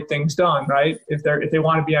how I get things done, right? If they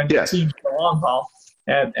want to be on your team for the long haul,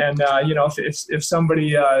 and if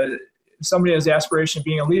somebody has the aspiration of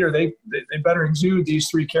being a leader, they better exude these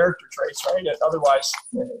 3 character traits, right? Otherwise,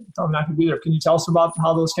 I'm not going to be there. Can you tell us about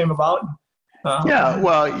how those came about?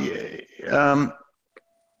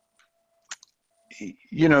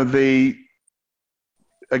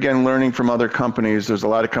 Again, learning from other companies, there's a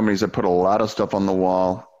lot of companies that put a lot of stuff on the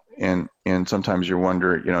wall, and sometimes you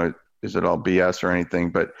wonder, is it all BS or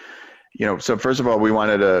anything? But, so first of all, we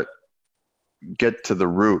wanted to get to the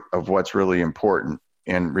root of what's really important,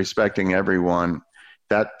 and respecting everyone.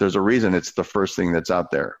 That there's a reason it's the first thing that's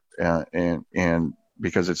out there, and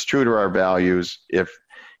because it's true to our values. If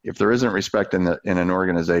there isn't respect in an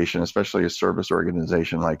organization, especially a service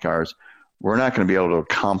organization like ours, we're not going to be able to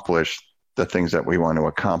accomplish the things that we want to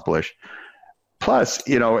accomplish. Plus,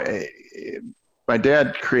 my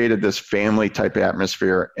dad created this family type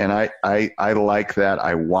atmosphere, and I like that.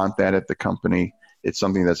 I want that at the company. It's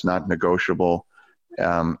something that's not negotiable.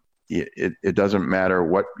 It doesn't matter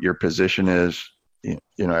what your position is.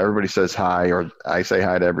 Everybody says hi, or I say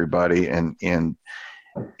hi to everybody. And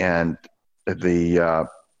the,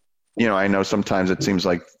 I know sometimes it seems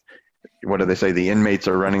like, what do they say? The inmates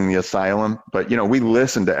are running the asylum, but we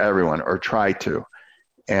listen to everyone, or try to,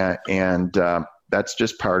 and that's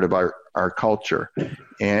just part of our culture.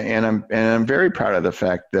 And I'm very proud of the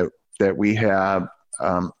fact that we have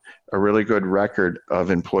a really good record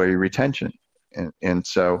of employee retention. And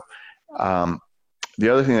so the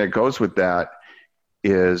other thing that goes with that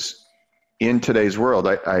is, in today's world,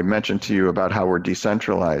 I mentioned to you about how we're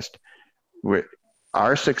decentralized.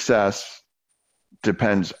 Our success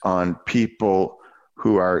depends on people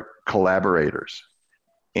who are collaborators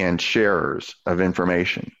and sharers of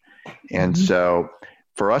information. And so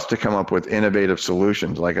for us to come up with innovative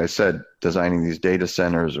solutions, like I said, designing these data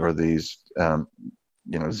centers or these,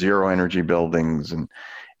 zero energy buildings, and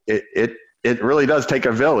it really does take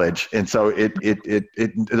a village. And so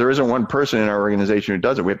there isn't one person in our organization who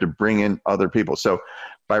does it. We have to bring in other people. So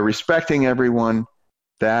by respecting everyone,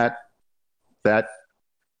 that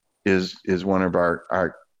is one of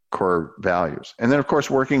our core values. And then of course,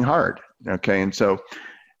 working hard. Okay. And so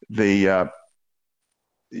you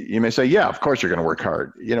may say, yeah, of course you're going to work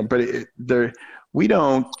hard, but we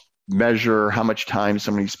don't measure how much time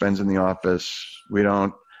somebody spends in the office.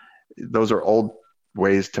 Those are old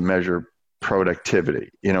ways to measure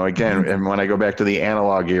productivity, again. And when I go back to the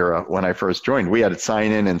analog era, when I first joined, we had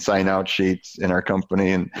sign in and sign out sheets in our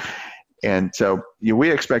company. And so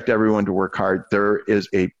we expect everyone to work hard. There's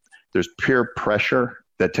peer pressure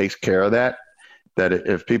that takes care of that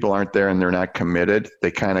if people aren't there and they're not committed,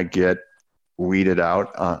 they kind of get weeded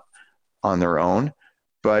out on their own.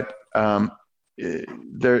 But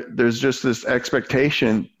there's just this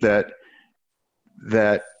expectation that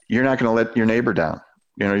you're not going to let your neighbor down.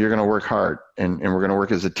 You're going to work hard, and we're going to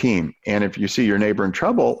work as a team. And if you see your neighbor in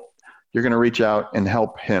trouble, you're going to reach out and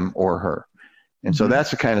help him or her. And so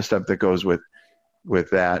that's the kind of stuff that goes with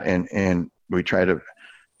that. And we try to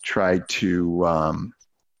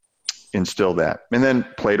instill that, and then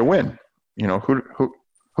play to win. Who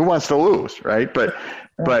wants to lose, right? But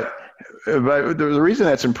the reason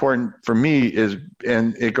that's important for me is,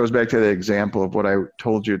 and it goes back to the example of what I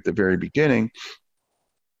told you at the very beginning,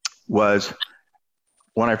 was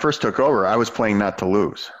when I first took over, I was playing not to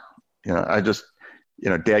lose.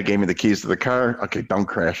 Dad gave me the keys to the car. Okay, don't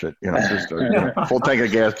crash it. Just full tank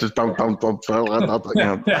of gas. Just don't.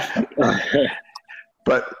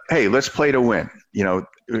 But hey, let's play to win.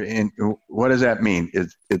 And what does that mean?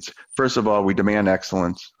 It's first of all, we demand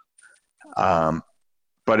excellence,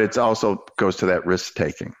 but it also goes to that risk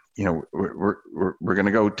taking. We're going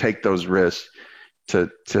to go take those risks to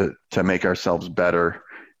make ourselves better,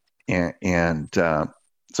 and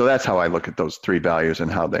so that's how I look at those three values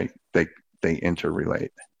and how they interrelate.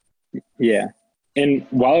 Yeah. And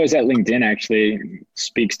while I was at LinkedIn, actually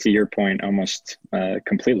speaks to your point, almost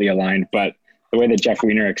completely aligned. But the way that Jeff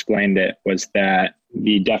Weiner explained it was that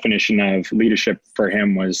the definition of leadership for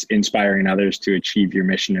him was inspiring others to achieve your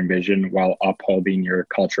mission and vision while upholding your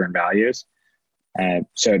culture and values.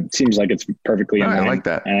 So it seems like it's perfectly in line. I like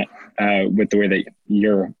that. With the way that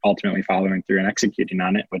you're ultimately following through and executing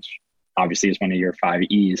on it, which obviously is one of your 5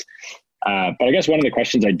 E's. But I guess one of the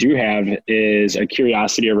questions I do have is a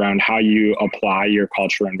curiosity around how you apply your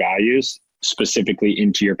culture and values specifically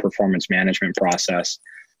into your performance management process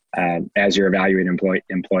as you're evaluating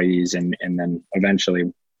employees and then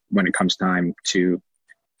eventually when it comes time to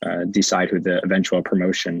decide who the eventual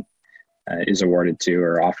promotion is awarded to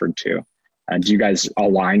or offered to. Do you guys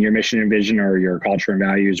align your mission and vision or your culture and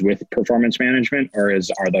values with performance management, or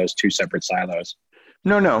are those two separate silos?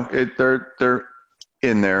 No, they're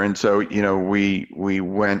in there. And so, we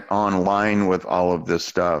went online with all of this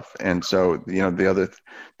stuff. And so,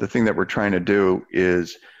 the thing that we're trying to do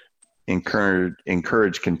is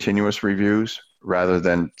encourage continuous reviews rather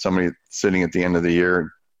than somebody sitting at the end of the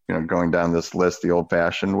year, going down this list the old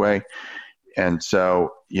fashioned way. And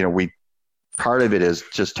so, part of it is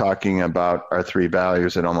just talking about our 3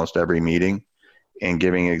 values at almost every meeting and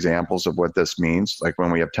giving examples of what this means. Like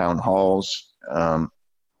when we have town halls,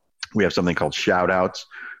 we have something called shout outs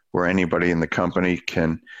where anybody in the company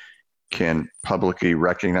can publicly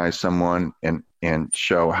recognize someone and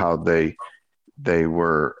show how they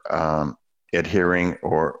were adhering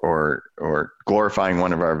or glorifying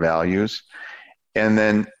one of our values. And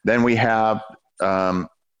then we have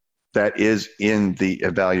that is in the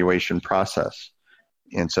evaluation process.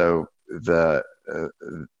 And so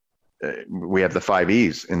we have the 5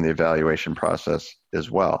 E's in the evaluation process as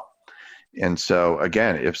well. And so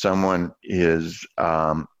again, if someone is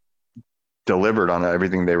delivered on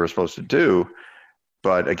everything they were supposed to do,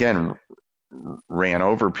 but again, ran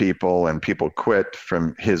over people and people quit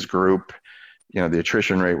from his group, the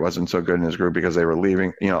attrition rate wasn't so good in his group because they were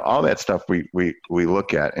leaving, all that stuff we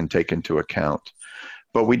look at and take into account.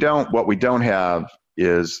 But what we don't have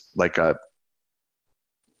is like a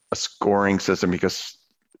scoring system, because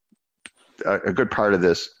a good part of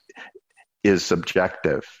this is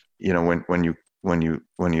subjective, when you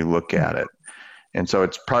look at it. And so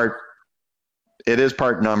it is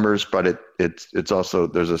part numbers, but it's also,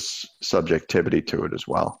 there's a subjectivity to it as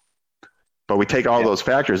well. But we take all those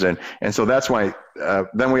factors in. And so that's why,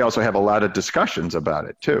 then we also have a lot of discussions about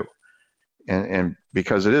it too. And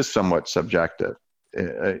because it is somewhat subjective,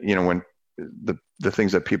 when the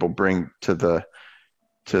things that people bring to the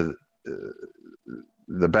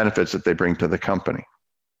benefits that they bring to the company.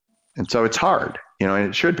 And so it's hard, and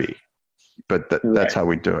it should be, but that's how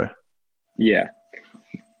we do it. Yeah.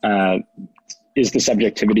 Is the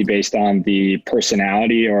subjectivity based on the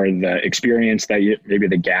personality or the experience that maybe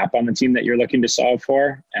the gap on the team that you're looking to solve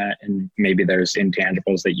for? And maybe there's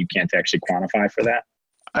intangibles that you can't actually quantify for that?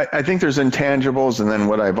 I think there's intangibles. And then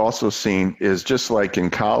what I've also seen is just like in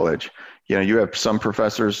college, you have some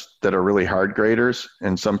professors that are really hard graders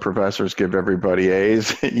and some professors give everybody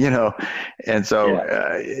A's, and so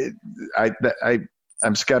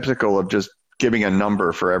I'm skeptical of just giving a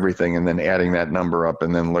number for everything and then adding that number up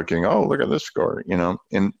and then looking, oh, look at this score, and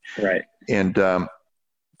right. And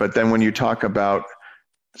but then when you talk about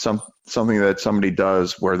something that somebody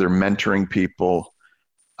does where they're mentoring people,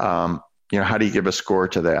 how do you give a score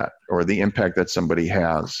to that, or the impact that somebody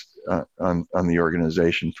has on the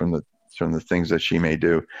organization from the things that she may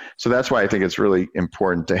do? So that's why I think it's really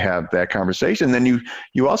important to have that conversation. Then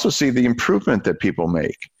you also see the improvement that people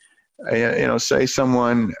make. Say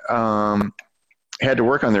someone had to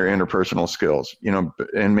work on their interpersonal skills,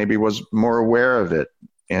 and maybe was more aware of it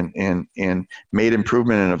and made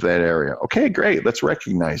improvement in that area. Okay, great. Let's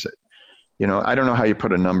recognize it. I don't know how you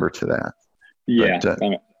put a number to that. Yeah, but,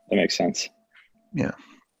 that makes sense. Yeah.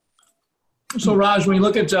 So Raj, when you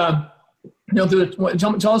look at, tell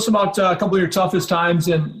us about a couple of your toughest times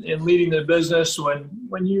in leading the business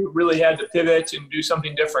when you really had to pivot and do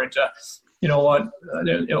something different.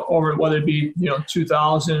 Over whether it be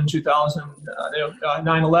 2000,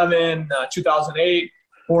 9/11, 2008,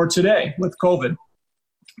 or today with COVID.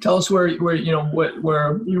 Tell us where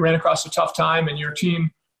you ran across a tough time and your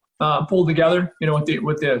team pulled together.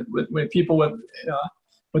 With people with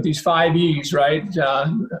with these 5 E's, right?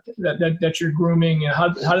 That you're grooming. How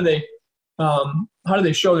do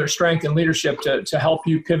they show their strength and leadership to help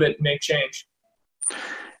you pivot and make change?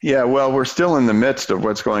 Yeah, well, we're still in the midst of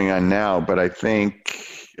what's going on now, but I think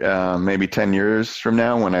maybe 10 years from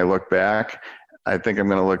now, when I look back, I think I'm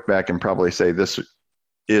going to look back and probably say this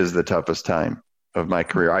is the toughest time of my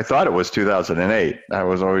career. I thought it was 2008. I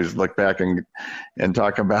was always look back and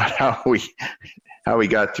talk about how we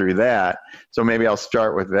got through that. So maybe I'll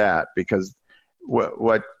start with that, because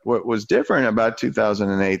what was different about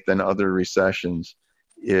 2008 than other recessions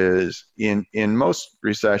is in most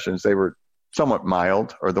recessions, they were somewhat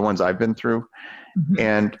mild, or the ones I've been through.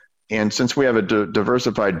 Mm-hmm. And since we have a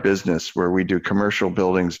diversified business where we do commercial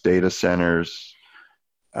buildings, data centers,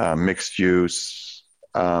 mixed use,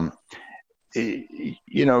 maybe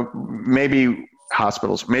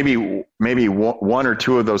hospitals, maybe one or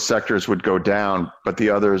two of those sectors would go down, but the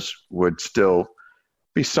others would still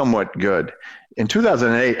be somewhat good. In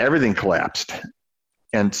 2008, everything collapsed.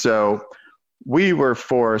 And so we were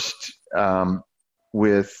forced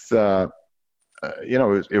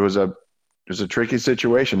it was a tricky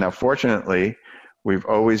situation. Now, fortunately, we've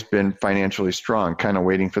always been financially strong, kind of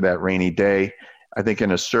waiting for that rainy day. I think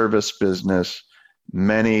in a service business,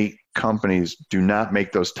 many companies do not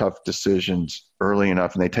make those tough decisions early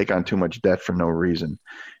enough, and they take on too much debt for no reason.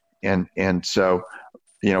 And so,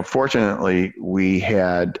 fortunately, we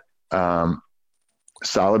had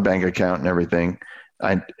solid bank account and everything.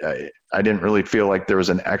 I didn't really feel like there was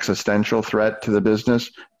an existential threat to the business,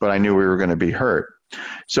 but I knew we were going to be hurt.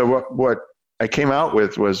 So what I came out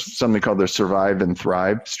with was something called the Survive and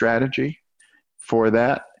Thrive strategy for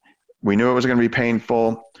that. We knew it was going to be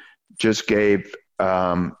painful, just gave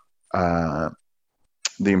the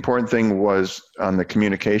important thing was on the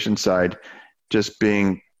communication side, just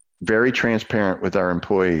being very transparent with our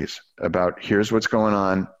employees about here's what's going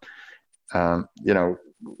on.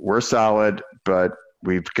 We're solid, but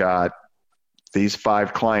we've got these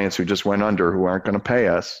 5 clients who just went under who aren't going to pay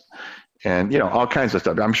us, and all kinds of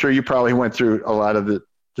stuff. I'm sure you probably went through a lot of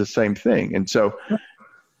the same thing. And so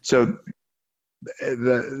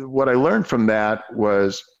what I learned from that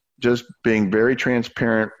was just being very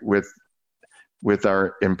transparent with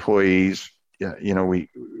our employees.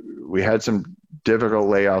 We had some difficult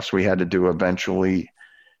layoffs we had to do eventually,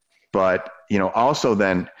 but also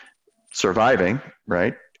then surviving,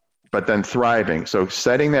 right? But then thriving. So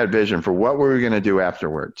setting that vision for what were we going to do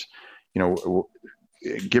afterwards,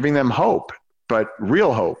 giving them hope, but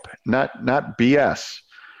real hope, not BS,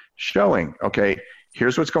 showing, okay,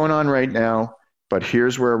 here's what's going on right now, but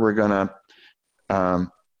here's where we're going to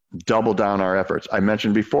double down our efforts. I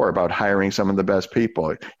mentioned before about hiring some of the best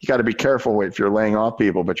people. You got to be careful if you're laying off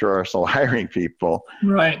people, but you're also hiring people.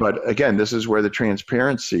 Right. But again, this is where the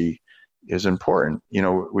transparency is important.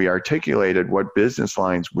 We articulated what business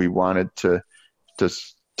lines we wanted to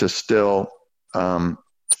still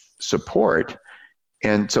support.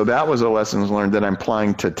 And so that was a lesson learned that I'm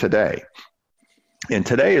applying to today. And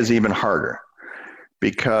today is even harder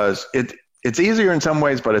because it's easier in some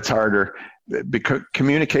ways, but it's harder because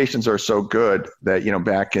communications are so good that,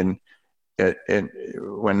 back in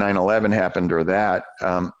when 9/11 happened or that,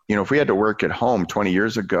 if we had to work at home 20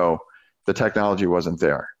 years ago, the technology wasn't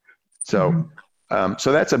there. So,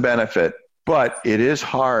 so that's a benefit, but it is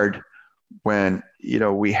hard when,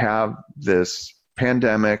 we have this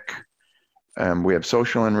pandemic, we have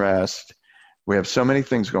social unrest, we have so many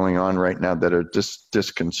things going on right now that are just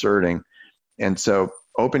disconcerting. And so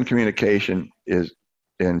open communication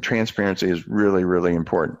and transparency is really, really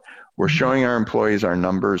important. We're showing our employees our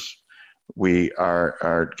numbers. We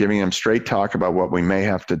are giving them straight talk about what we may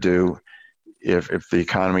have to do if the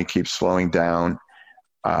economy keeps slowing down.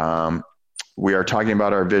 We are talking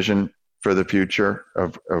about our vision for the future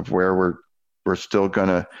of where we're still going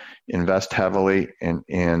to invest heavily, and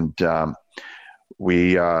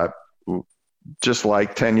we just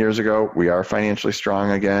like 10 years ago, we are financially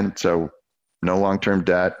strong again. So no long-term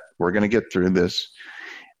debt. We're going to get through this.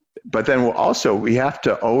 But then we have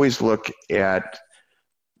to always look at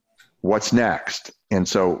what's next. And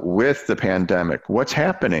so with the pandemic, what's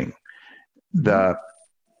happening?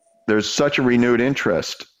 There's such a renewed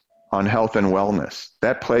interest on health and wellness.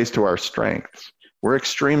 That plays to our strengths. We're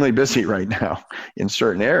extremely busy right now in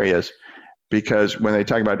certain areas because when they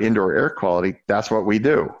talk about indoor air quality, that's what we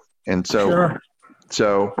do. And so,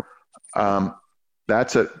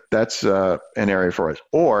 that's an area for us.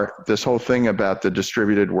 Or this whole thing about the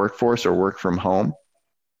distributed workforce or work from home.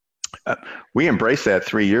 We embraced that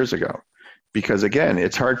 3 years ago because again,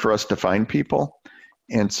 it's hard for us to find people.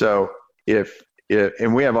 And so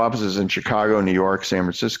and we have offices in Chicago, New York, San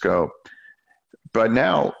Francisco, But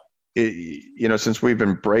now, since we've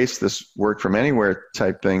embraced this work from anywhere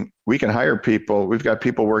type thing, we can hire people. We've got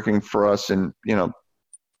people working for us in,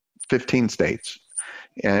 15 states.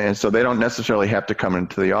 And so they don't necessarily have to come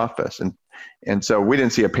into the office. And so we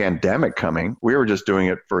didn't see a pandemic coming. We were just doing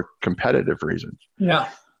it for competitive reasons. Yeah.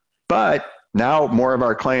 But now more of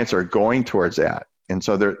our clients are going towards that. And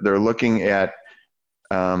so they're looking at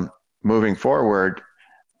moving forward,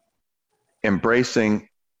 embracing,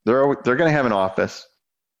 they're going to have an office,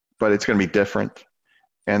 but it's going to be different.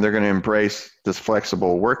 And they're going to embrace this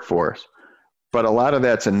flexible workforce. But a lot of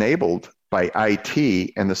that's enabled by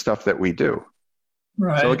IT and the stuff that we do.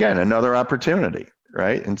 Right. So again, another opportunity,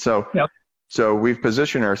 right? And so, yep. So we've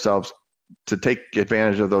positioned ourselves to take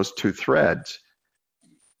advantage of those two threads,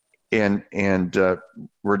 and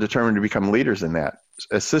we're determined to become leaders in that,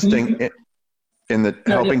 assisting in the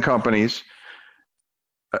helping companies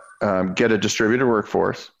get a distributed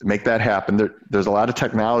workforce, make that happen. There's a lot of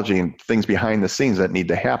technology and things behind the scenes that need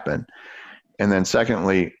to happen. And then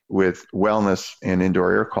secondly, with wellness and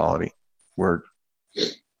indoor air quality, we're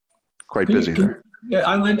quite busy there. Yeah,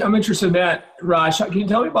 I'm interested in that, Raj. Can you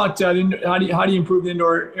tell me about how do you improve the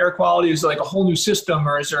indoor air quality? Is it like a whole new system,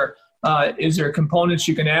 or is there components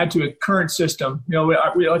you can add to a current system?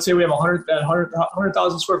 Let's say we have a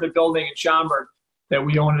 100,000 square foot building in Schaumburg that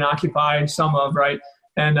we own and occupy some of, right?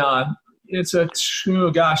 And it's a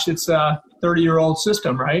 30-year-old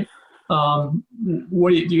system, right?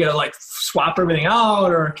 What do you got to like swap everything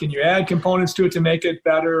out, or can you add components to it to make it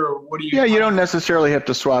better, or what do you? Yeah, you don't necessarily have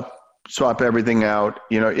to swap everything out.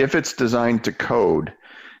 If it's designed to code,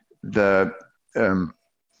 the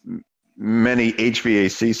many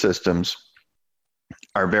HVAC systems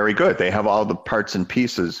are very good. They have all the parts and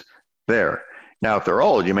pieces there. Now, if they're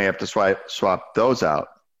old, you may have to swap those out.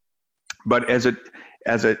 But as it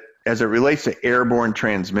relates to airborne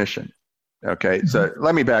transmission, okay. Mm-hmm. So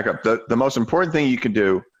let me back up. The most important thing you can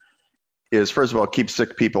do is, first of all, keep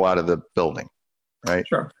sick people out of the building, right?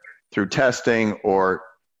 Sure. Through testing or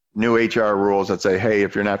new HR rules that say, hey,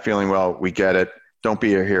 if you're not feeling well, we get it. Don't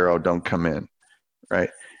be a hero. Don't come in, right?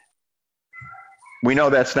 We know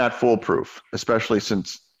that's not foolproof, especially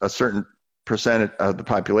since a certain percentage of the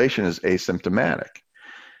population is asymptomatic.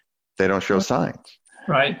 They don't show signs.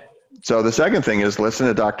 Right. So the second thing is listen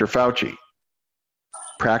to Dr. Fauci.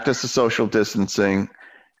 Practice the social distancing.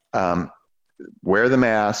 Wear the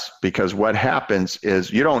mask, because what happens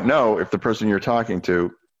is you don't know if the person you're talking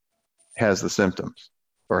to has the symptoms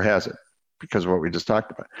or has it, because of what we just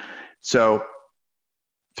talked about. So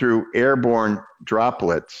through airborne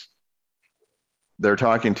droplets, they're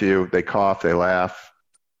talking to you, they cough, they laugh,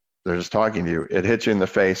 they're just talking to you. It hits you in the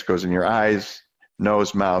face, goes in your eyes,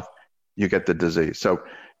 nose, mouth, you get the disease. So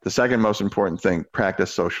the second most important thing,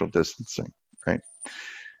 practice social distancing, right?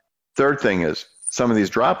 Third thing is some of these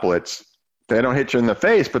droplets, they don't hit you in the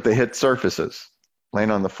face, but they hit surfaces,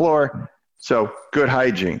 laying on the floor. So good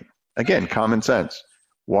hygiene. Again, common sense.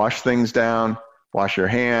 Wash things down, wash your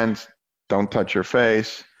hands, don't touch your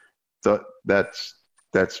face. So that's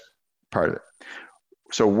part of it.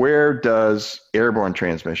 So where does airborne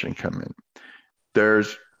transmission come in? They're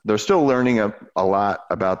still learning a lot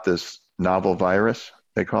about this novel virus,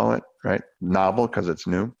 they call it, right? Novel because it's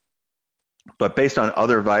new. But based on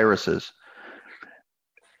other viruses,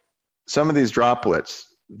 some of these droplets,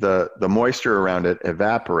 the moisture around it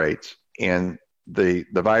evaporates and the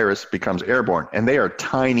virus becomes airborne. And they are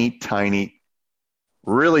tiny,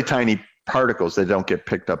 really tiny particles that don't get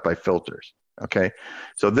picked up by filters. Okay.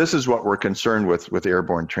 So this is what we're concerned with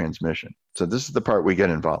airborne transmission. So this is the part we get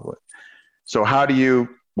involved with. So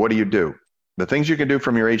what do you do? The things you can do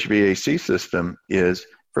from your HVAC system is,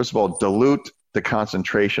 first of all, dilute the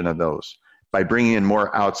concentration of those by bringing in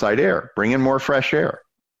more outside air, bring in more fresh air,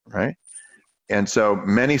 right? And so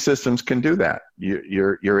many systems can do that.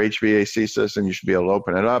 Your HVAC system, you should be able to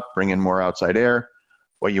open it up, bring in more outside air.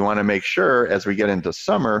 What you want to make sure as we get into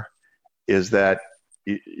summer is that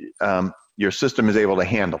your system is able to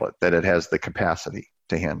handle it, that it has the capacity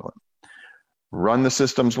to handle it. Run the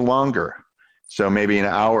systems longer. So maybe an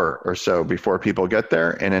hour or so before people get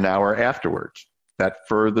there and an hour afterwards. That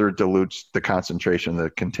further dilutes the concentration of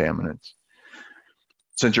the contaminants.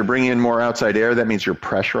 Since you're bringing in more outside air, that means you're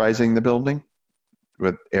pressurizing the building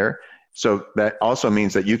with air. So that also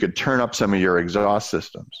means that you could turn up some of your exhaust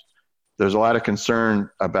systems. There's a lot of concern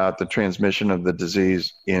about the transmission of the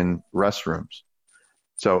disease in restrooms.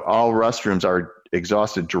 So all restrooms are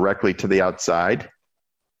exhausted directly to the outside.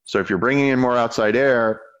 So if you're bringing in more outside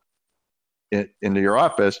air into your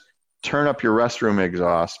office, turn up your restroom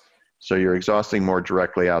exhaust so you're exhausting more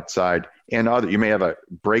directly outside. And you may have a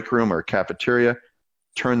break room or cafeteria,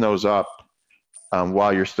 turn those up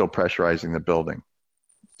while you're still pressurizing the building.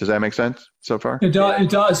 Does that make sense so far? It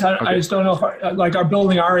does. I just don't know if, like, our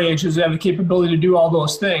building our age, does it have the capability to do all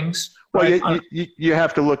those things? Well, right? you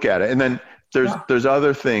have to look at it. And then there's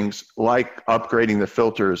other things like upgrading the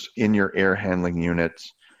filters in your air handling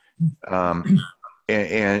units.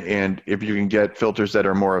 And if you can get filters that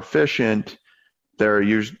are more efficient, they're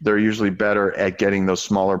usually better at getting those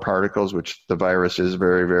smaller particles, which the virus is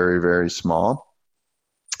very, very, very small.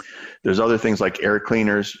 There's other things like air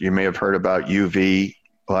cleaners. You may have heard about UV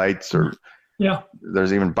lights, or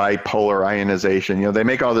there's even bipolar ionization. You know, they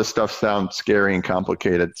make all this stuff sound scary and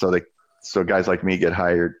complicated, so guys like me get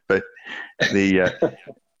hired. But the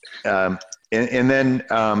and then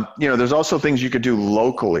you know, there's also things you could do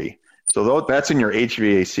locally. So that's in your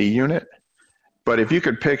HVAC unit. But if you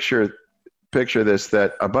could picture this,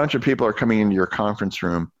 that a bunch of people are coming into your conference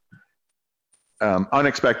room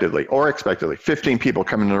unexpectedly or expectedly, 15 people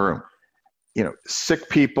come into the room. You know, sick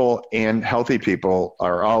people and healthy people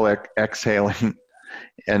are all exhaling.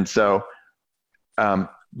 And so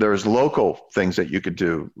there's local things that you could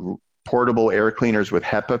do. Portable air cleaners with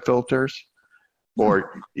HEPA filters,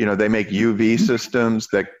 or, you know, they make UV systems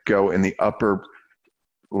that go in the upper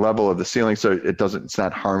level of the ceiling so it's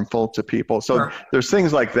not harmful to people. So there's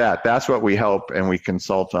things like that. That's what we help and we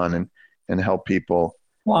consult on and help people.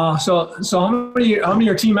 Wow. So how many of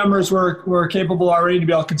your team members were capable already to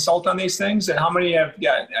be able to consult on these things? And how many have,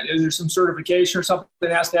 is there some certification or something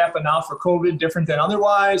that has to happen now for COVID different than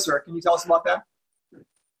otherwise? Or can you tell us about that?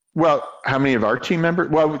 Well, how many of our team members?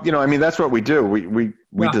 Well, you know, I mean, that's what we do. We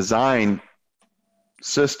design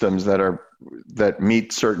systems that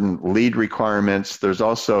meet certain LEED requirements. There's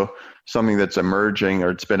also something that's emerging,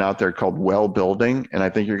 or it's been out there, called well building. And I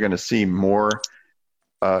think you're going to see more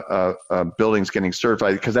buildings getting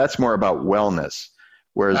certified, because that's more about wellness,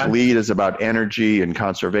 whereas LEED is about energy and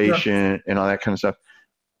conservation and all that kind of stuff.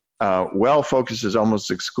 Well focuses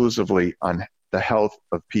almost exclusively on the health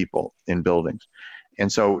of people in buildings.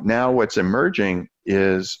 And so now what's emerging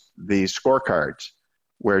is the scorecards,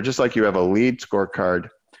 where just like you have a LEED scorecard,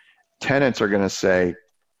 tenants are going to say,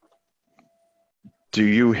 do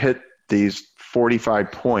you hit these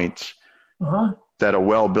 45 points that a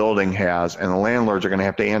well building has? And the landlords are going to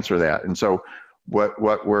have to answer that. And so what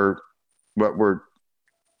we're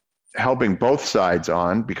helping both sides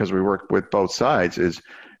on, because we work with both sides, is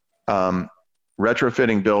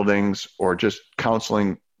retrofitting buildings, or just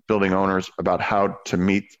counseling building owners about how to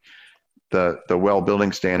meet the well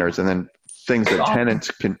building standards, and then things that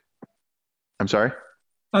tenants can. I'm sorry?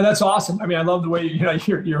 Oh, that's awesome. I mean, I love the way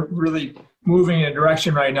you're really moving in a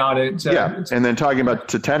direction right now and then talking about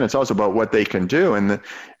to tenants also about what they can do, and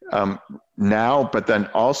now, but then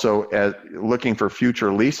also as looking for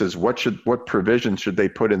future leases, what provisions should they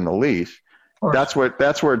put in the lease? That's where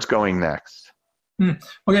it's going next.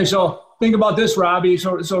 Okay, so think about this, Robbie.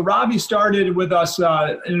 So Robbie started with us in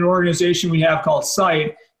an organization we have called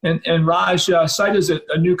Site, and Raj, Site is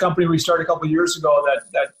a new company we started a couple of years ago.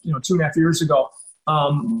 That 2.5 years ago.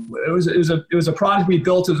 It was a product we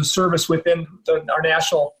built as a service within our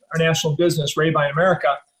national business, Ray-Ban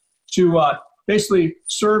America, to basically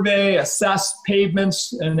survey, assess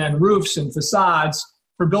pavements, and then roofs and facades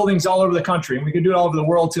for buildings all over the country. And we can do it all over the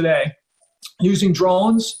world today using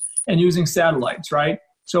drones and using satellites, right?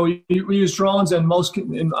 So we use drones in most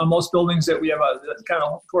buildings that we have a kind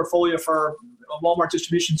of portfolio for Walmart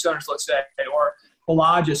distribution centers, let's say, or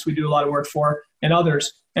Prologis we do a lot of work for, and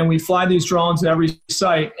others. And we fly these drones at every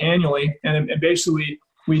site annually, and basically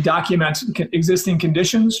we document existing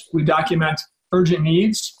conditions, we document urgent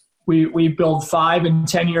needs, we build 5 and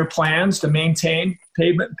 10-year plans to maintain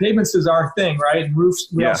pavements is our thing, right? And roofs,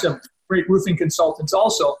 we also have great roofing consultants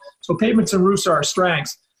also. So pavements and roofs are our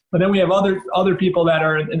strengths. But then we have other people that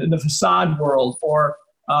are in the facade world, or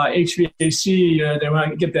HVAC. They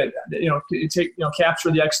want to get that,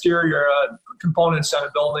 capture the exterior components on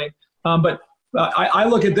a building. But I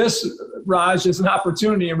look at this, Raj, as an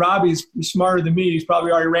opportunity, and Robbie's smarter than me. He's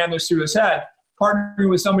probably already ran this through his head, partnering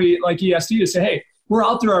with somebody like ESD to say, hey, we're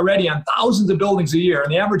out there already on thousands of buildings a year.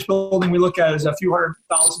 And the average building we look at is a few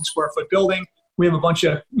 100,000 square foot building. We have a bunch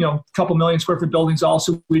of, couple million square foot buildings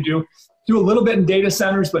also we do a little bit in data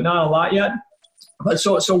centers, but not a lot yet. But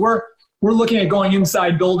so we're looking at going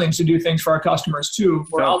inside buildings to do things for our customers too.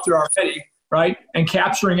 We're out there already, right? And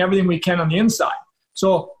capturing everything we can on the inside.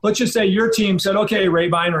 So let's just say your team said, okay,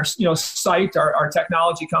 Ray-Ban, or Site, our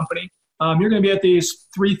technology company, you're going to be at these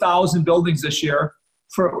 3,000 buildings this year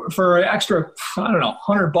for an extra, I don't know,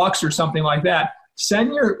 $100 or something like that.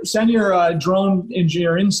 Send your drone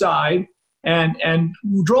engineer inside, and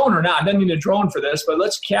drone or not, doesn't need a drone for this, but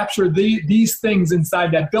let's capture these things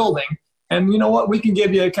inside that building And you know what? We can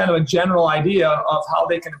give you kind of a general idea of how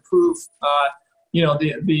they can improve,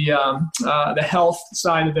 the health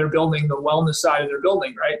side of their building, the wellness side of their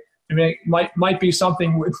building, right? I mean, it might be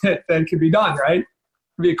something that could be done, right?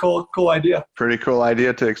 It'd be a cool idea. Pretty cool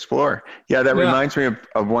idea to explore. Yeah, that reminds me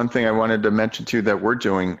of one thing I wanted to mention too that we're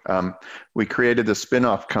doing. We created a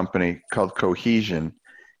spin-off company called Cohesion.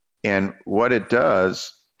 And what it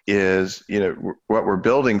does is, what we're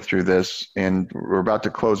building through this, and we're about to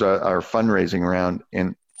close our fundraising round,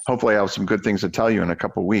 and hopefully I have some good things to tell you in a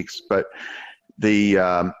couple of weeks. But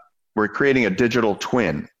we're creating a digital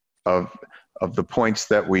twin of the points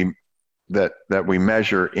that we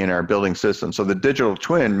measure in our building system. So the digital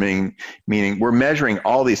twin meaning we're measuring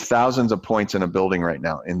all these thousands of points in a building right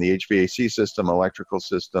now in the HVAC system, electrical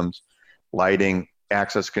systems, lighting,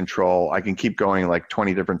 access control. I can keep going, like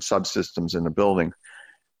 20 different subsystems in the building,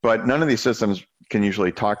 but none of these systems can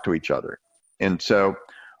usually talk to each other. And so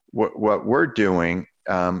what we're doing,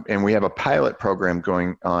 and we have a pilot program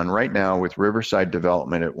going on right now with Riverside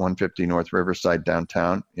Development at 150 North Riverside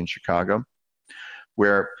downtown in Chicago,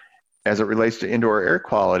 where as it relates to indoor air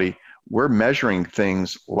quality, we're measuring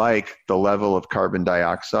things like the level of carbon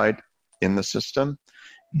dioxide in the system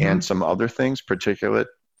and some other things,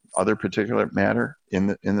 other particulate matter in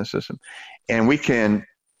the system. And we can,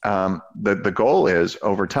 the goal is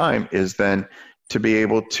over time is then to be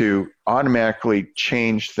able to automatically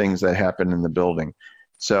change things that happen in the building.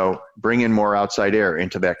 So bring in more outside air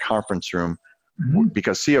into that conference room,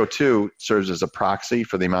 because CO2 serves as a proxy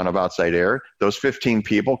for the amount of outside air. Those 15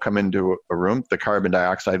 people come into a room, the carbon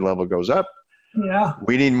dioxide level goes up. Yeah.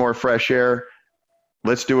 We need more fresh air.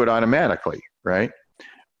 Let's do it automatically, right?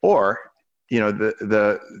 Or, how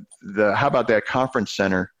about that conference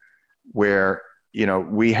center where,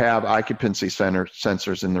 we have occupancy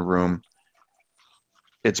sensors in the room.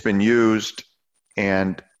 It's been used,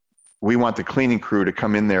 and we want the cleaning crew to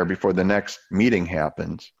come in there before the next meeting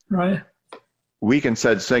happens. Right. We can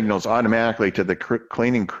send signals automatically to the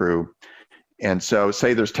cleaning crew. And so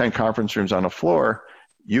say there's 10 conference rooms on a floor,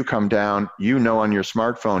 you come down, on your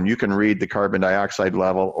smartphone, you can read the carbon dioxide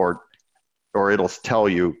level, or it'll tell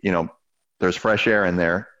you, there's fresh air in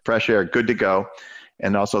there, fresh air, good to go.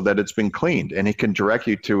 And also that it's been cleaned, and it can direct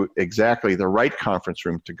you to exactly the right conference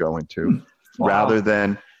room to go into rather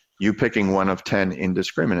than you picking one of 10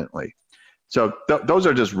 indiscriminately. So those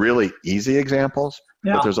are just really easy examples.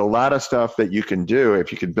 Yeah. But there's a lot of stuff that you can do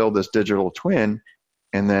if you can build this digital twin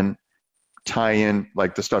and then tie in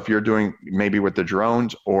like the stuff you're doing, maybe with the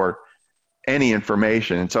drones or any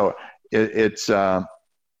information. And so we're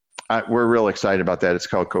real excited about that. It's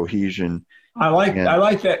called Cohesion. I like that.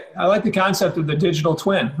 I like the concept of the digital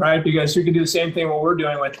twin, right? Because you can do the same thing what we're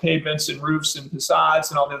doing with pavements and roofs and facades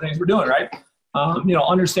and all the things we're doing, right?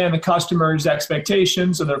 Understand the customer's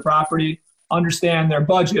expectations of their property, understand their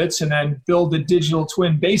budgets, and then build a digital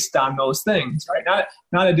twin based on those things, right?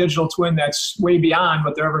 Not a digital twin that's way beyond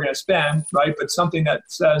what they're ever going to spend, right? But something that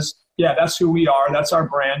says, yeah, that's who we are, that's our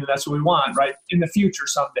brand, and that's what we want, right? In the future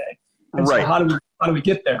someday. And right. So how do we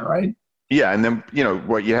get there, right? Yeah, and then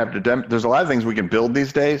what you have to there's a lot of things we can build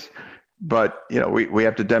these days, but we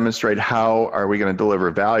have to demonstrate how are we going to deliver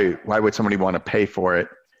value? Why would somebody want to pay for it?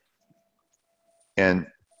 And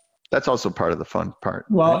that's also part of the fun part.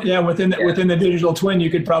 Well, right? Yeah, within the digital twin, you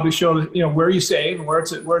could probably show where you save, where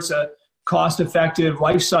it's a cost-effective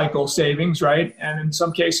life cycle savings, right? And in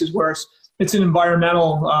some cases where it's an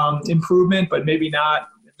environmental improvement, but maybe not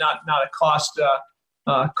a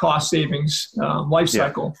cost savings life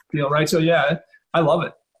cycle deal, right? So yeah, I love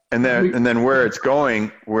it. And then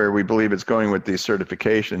where we believe it's going with these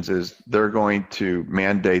certifications is they're going to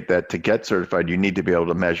mandate that to get certified, you need to be able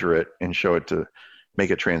to measure it and show it to make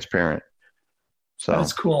it transparent. So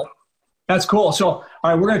that's cool. So, all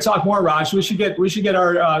right, we're going to talk more, Raj. We should get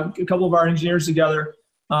our a couple of our engineers together.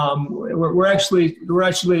 We're actually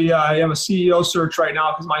I have a CEO search right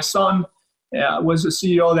now because my son was the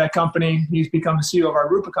CEO of that company. He's become the CEO of our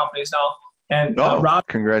group of companies now. And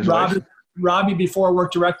congratulations. Robbie before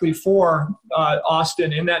worked directly for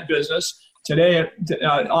Austin in that business. Today,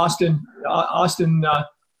 Austin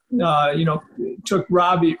took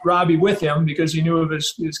Robbie with him because he knew of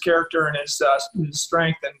his character and his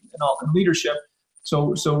strength and leadership.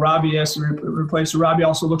 So Robbie has to replace. So Robbie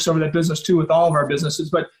also looks over that business too with all of our businesses.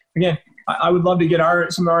 But again, I would love to get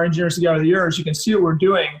some of our engineers together with yours. You can see what we're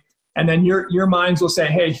doing, and then your minds will say,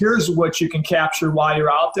 hey, here's what you can capture while you're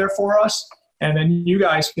out there for us. And then you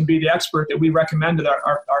guys can be the expert that we recommend to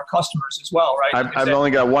our customers as well, right? I've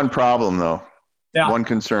only got one problem, though. Yeah. One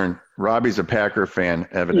concern. Robbie's a Packer fan,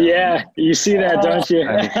 evidently. Yeah, you see that, don't you?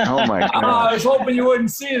 Oh, my God. I was hoping you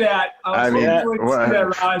wouldn't see that. I was hoping you wouldn't see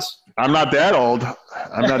that, Raj. I'm not that old.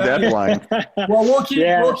 I'm not that blind. Well, we'll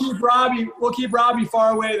keep Robbie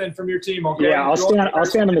far away then from your team. Okay. Yeah, I'll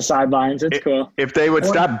stand on the sidelines. It's cool. If they would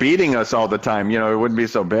stop beating us all the time, it wouldn't be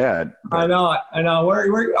so bad. I know.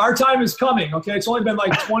 Our time is coming. Okay, it's only been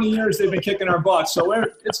like 20 years they've been kicking our butts, so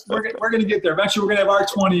we're going to get there. Eventually, we're going to have our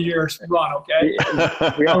 20 years run. Okay.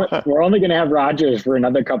 We're only going to have Rogers for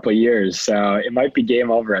another couple of years, so it might be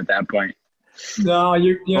game over at that point. No,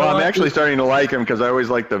 well, I'm actually starting to like him because I always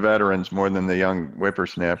like the veterans more than the young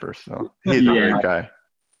whippersnappers. So he's a great guy.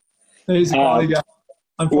 He's a quality guy.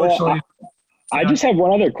 Unfortunately. Well, I just have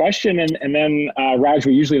one other question, and then Raj,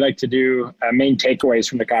 we usually like to do main takeaways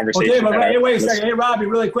from the conversation. Okay, but wait a second. Hey, Robbie,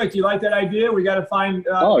 really quick, do you like that idea? We got to find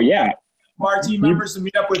our team members to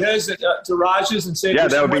meet up with his to Raj's and say. Yeah,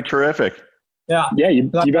 that would be terrific. Yeah. Yeah, you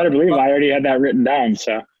better believe I already had that written down,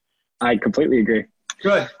 so I completely agree.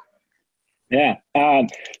 Good. Yeah.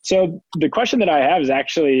 So the question that I have is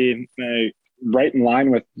actually right in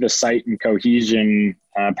line with the site and cohesion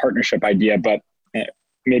partnership idea, but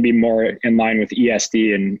maybe more in line with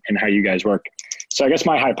ESD and how you guys work. So I guess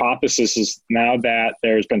my hypothesis is now that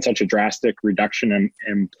there's been such a drastic reduction in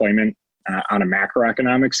employment on a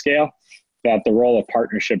macroeconomic scale, that the role of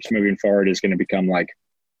partnerships moving forward is going to become like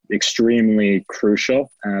extremely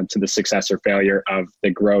crucial to the success or failure of the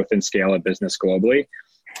growth and scale of business globally.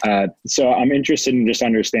 So I'm interested in just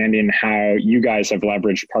understanding how you guys have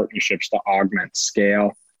leveraged partnerships to augment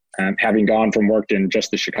scale, having gone from worked in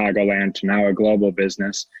just the Chicagoland to now a global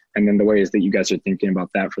business, and then the ways that you guys are thinking about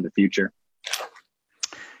that for the future.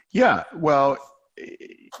 Yeah, well,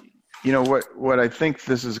 what I think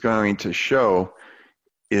this is going to show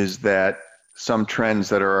is that some trends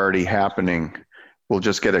that are already happening will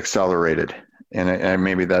just get accelerated. And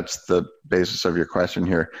maybe that's the basis of your question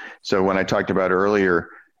here. So when I talked about earlier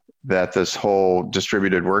that this whole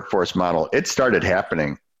distributed workforce model, it started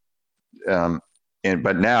happening,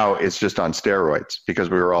 but now it's just on steroids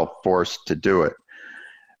because we were all forced to do it.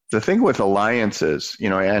 The thing with alliances,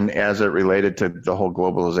 and as it related to the whole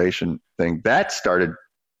globalization thing, that started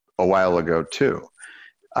a while ago too,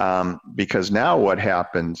 because now what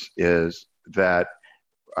happens is that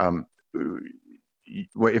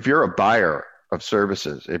if you're a buyer of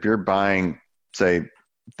services, if you're buying, say,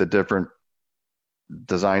 the different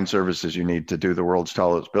design services you need to do the world's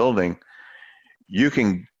tallest building, you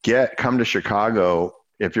can come to Chicago.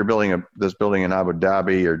 If you're building this building in Abu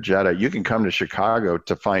Dhabi or Jeddah, you can come to Chicago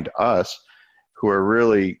to find us, who are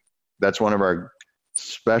really, that's one of our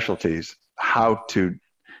specialties, how to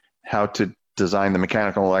design the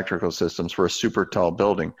mechanical and electrical systems for a super tall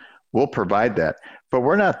building. We'll provide that, but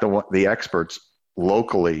we're not the experts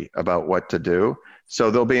locally about what to do.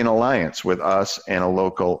 So there'll be an alliance with us and a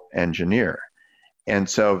local engineer. And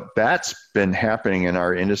so that's been happening in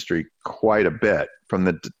our industry quite a bit from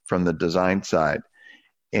the design side.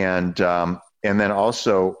 And then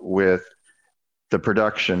also with the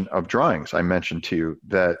production of drawings. I mentioned to you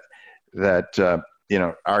that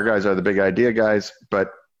our guys are the big idea guys,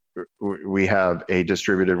 but we have a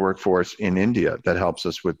distributed workforce in India that helps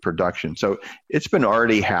us with production. So it's been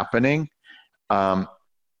already happening. I'm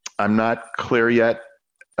not clear yet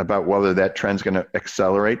about whether that trend's going to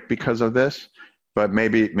accelerate because of this, but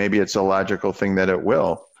maybe it's a logical thing that it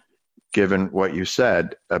will, given what you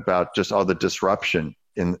said about just all the disruption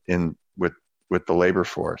with the labor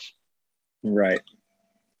force. Right.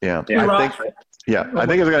 Yeah. I think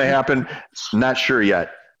it's going to happen. Not sure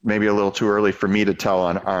yet. Maybe a little too early for me to tell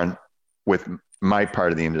on with my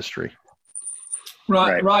part of the industry.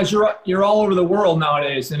 Right. Raj, you're all over the world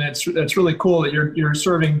nowadays, and it's really cool that you're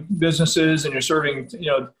serving businesses and you're serving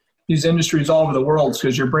these industries all over the world,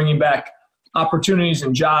 because you're bringing back opportunities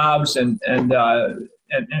and jobs and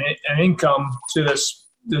income to this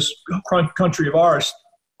country of ours.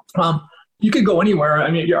 You could go anywhere. I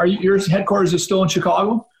mean, your headquarters is still in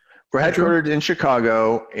Chicago? We're headquartered in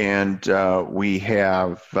Chicago, and we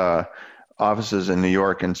have offices in New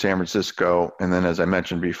York and San Francisco. And then, as I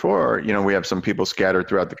mentioned before, we have some people scattered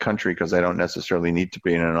throughout the country because they don't necessarily need to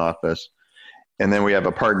be in an office. And then we have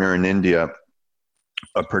a partner in India,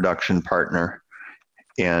 a production partner,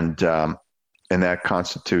 and that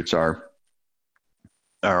constitutes our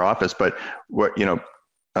office. But what to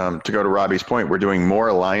go to Robbie's point, we're doing more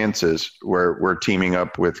alliances where we're teaming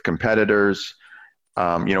up with competitors.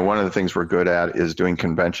 One of the things we're good at is doing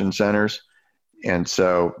convention centers. And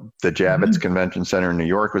so the Javits Convention Center in New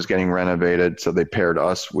York was getting renovated. So they paired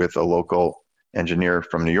us with a local engineer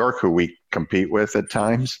from New York who we compete with at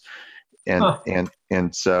times. And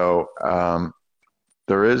so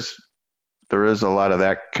there is a lot of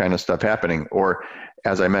that kind of stuff happening. Or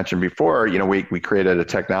as I mentioned before, we created a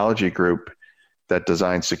technology group that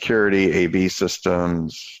design security, AV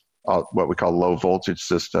systems, what we call low voltage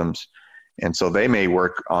systems. And so they may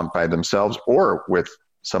work on by themselves or with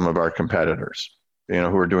some of our competitors,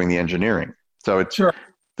 who are doing the engineering. So it's, Sure.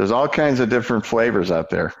 There's all kinds of different flavors out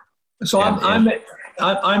there. So I'm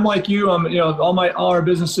like you. All our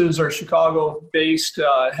businesses are Chicago-based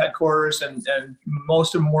headquarters, and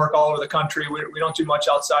most of them work all over the country. We don't do much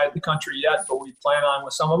outside the country yet, but we plan on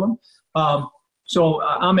with some of them. So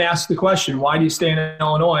I'm asked the question: why do you stay in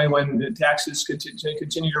Illinois when the taxes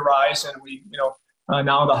continue to rise, and we,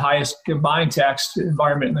 now the highest combined tax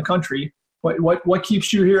environment in the country? What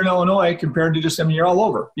keeps you here in Illinois compared to just, you're all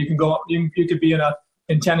over. You can go, you could be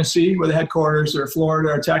in Tennessee, where the headquarters, or Florida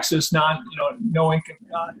or Texas, non-income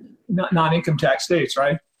tax states,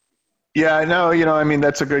 right? Yeah, no,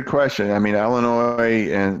 that's a good question.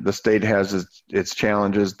 Illinois and the state has its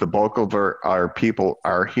challenges. The bulk of our people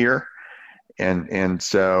are here. And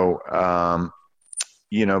so,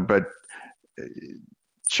 but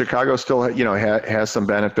Chicago still, has some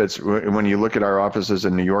benefits. When you look at our offices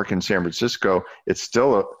in New York and San Francisco, it's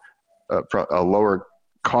still a lower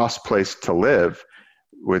cost place to live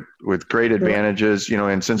with great advantages,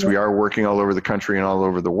 and since we are working all over the country and all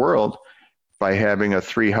over the world, by having a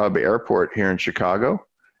 3-hub airport here in Chicago,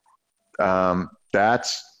 we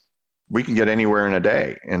can get anywhere in a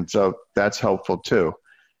day. And so that's helpful too.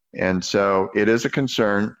 And so it is a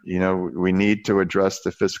concern, we need to address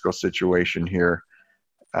the fiscal situation here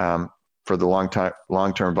for the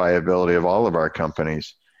long-term viability of all of our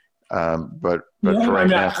companies. But for right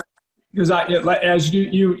now. Because as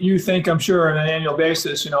you think, I'm sure, on an annual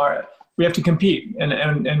basis, we have to compete,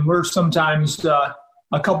 and we're sometimes a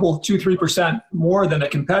couple, 2-3% more than a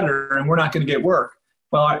competitor, and we're not going to get work.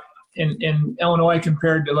 Well, in Illinois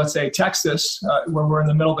compared to, let's say, Texas, where we're in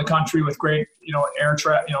the middle of the country with great,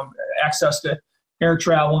 access to air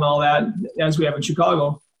travel and all that, as we have in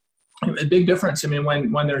Chicago, a big difference.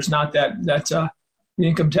 When there's not that the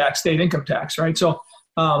income tax, state income tax, right? So.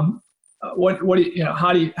 What do you,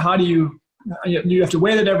 how do you have to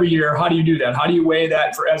weigh that every year? How do you do that? How do you weigh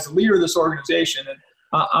that as the leader of this organization? And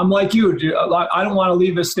I'm like you, I don't want to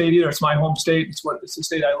leave this state either. It's my home state. It's the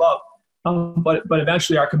state I love. But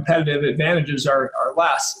eventually our competitive advantages are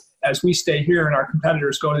less as we stay here and our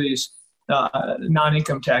competitors go to these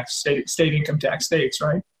non-income tax state income tax states,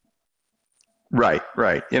 right? Right.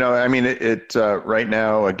 Right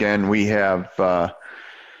now, again, we have,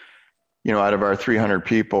 out of our 300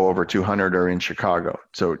 people, over 200 are in Chicago.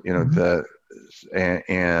 So,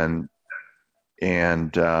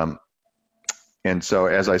 and so,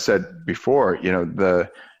 as I said before, the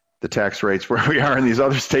tax rates where we are in these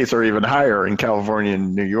other states are even higher in California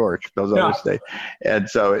and New York, those other states. And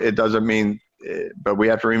so it doesn't mean, but we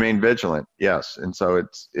have to remain vigilant. Yes. And so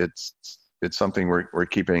it's something we're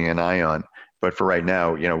keeping an eye on. But for right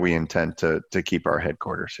now, we intend to keep our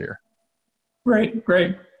headquarters here. Great.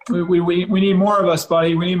 We need more of us,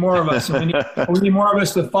 buddy. We need more of us. We need more of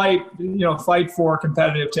us to fight for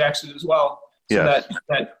competitive taxes as well, so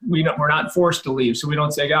that we're not forced to leave. So we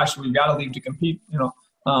don't say, "Gosh, we've got to leave to compete."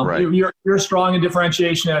 Right. You're strong in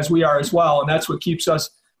differentiation, as we are as well, and that's what keeps us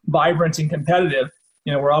vibrant and competitive.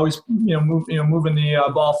 We're always moving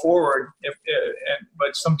the ball forward.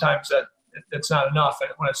 But sometimes that's not enough, and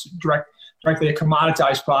when it's directly a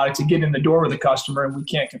commoditized product to get in the door with the customer, and we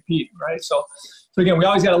can't compete, right? So again, we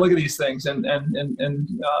always got to look at these things and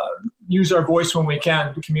use our voice when we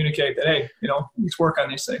can to communicate that, hey, let's work on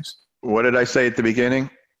these things. What did I say at the beginning?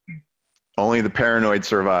 Only the paranoid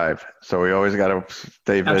survive. So we always got to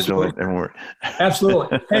stay vigilant and work.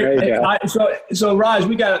 Absolutely. Hey, so Raj,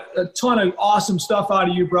 we got a ton of awesome stuff out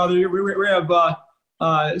of you, brother. We have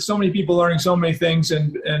so many people learning so many things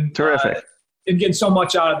and terrific. And getting so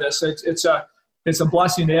much out of this. It's a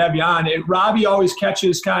blessing to have you on. Robbie always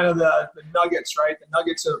catches kind of the nuggets, right? The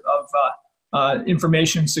nuggets of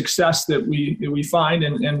information success that we find,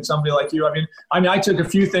 and somebody like you. I took a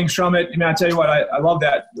few things from it. I tell you what, I love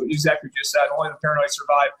that exactly what you said. Only the paranoid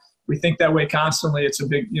survive. We think that way constantly. It's a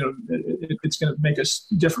big, it's going to make us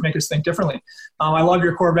think differently. I love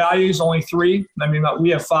your core values. Only 3.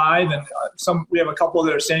 We have 5, and we have a couple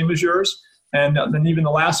that are same as yours, and then even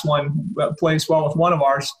the last one plays well with one of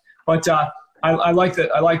ours. But I like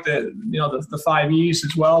the 5 E's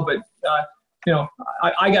as well, but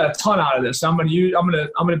I got a ton out of this. I'm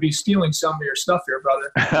gonna be stealing some of your stuff here,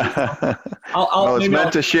 brother. It's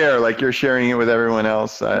meant to share, like you're sharing it with everyone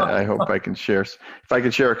else. I hope I can share. If I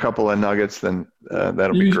can share a couple of nuggets, then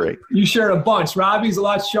that'll be great. You shared a bunch. Robbie's a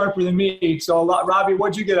lot sharper than me. So Robbie,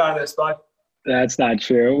 what'd you get out of this, bud? That's not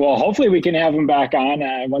true. Well, hopefully we can have him back on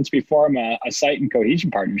once we form a site and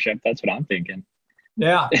cohesion partnership. That's what I'm thinking.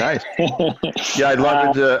 Yeah. Nice. Yeah, I'd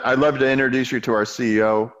love to introduce you to our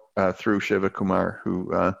CEO through Shiva Kumar,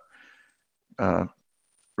 who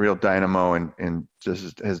real dynamo and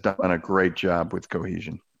just has done a great job with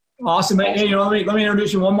Cohesion. Awesome. Hey, let me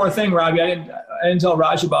introduce you one more thing, Robbie. I didn't tell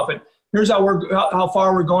Raj about, but here's how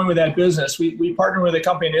far we're going with that business. We partner with a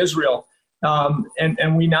company in Israel,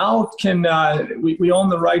 and we now can we own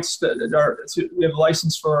the rights we have a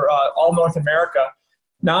license for all North America.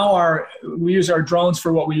 Now we use our drones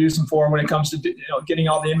for what we use them for when it comes to getting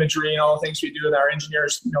all the imagery and all the things we do, and our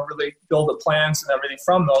engineers really build the plans and everything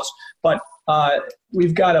from those. But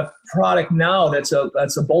we've got a product now that's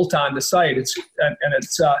a bolt-on to site.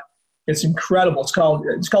 It's incredible. It's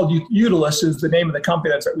called Utilus is the name of the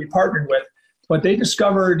company that we partnered with. But they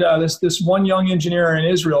discovered this one young engineer in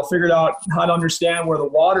Israel figured out how to understand where the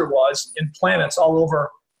water was in planets all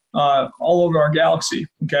over our galaxy.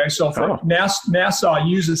 Okay, so NASA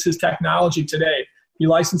uses his technology today. He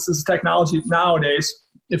licenses technology nowadays.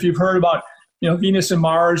 If you've heard about Venus and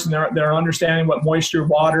Mars and they're understanding what moisture,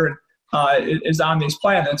 water is on these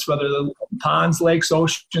planets, whether the ponds, lakes,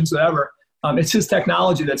 oceans, whatever. It's his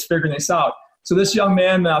technology that's figuring this out. So this young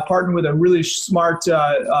man partnered with a really smart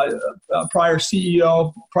prior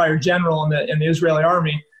CEO, prior general in the Israeli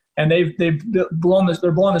army, and they're blowing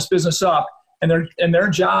this business up. And their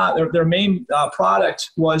job, their main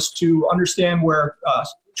product was to understand where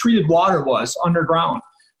treated water was underground.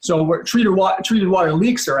 So where treated water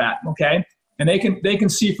leaks are at, okay? And they can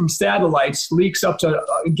see from satellites leaks up to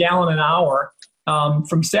a gallon an hour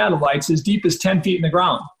from satellites as deep as 10 feet in the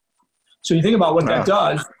ground. So you think about what that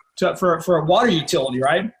does for a water utility,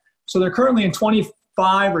 right? So they're currently in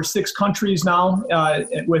 25 or 6 countries now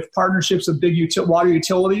with partnerships of big water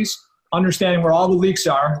utilities, understanding where all the leaks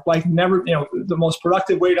are, like never, the most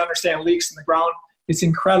productive way to understand leaks in the ground. It's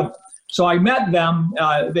incredible. So I met them.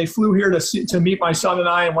 They flew here to meet my son and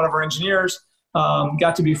I and one of our engineers.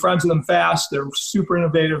 Got to be friends with them fast. They're super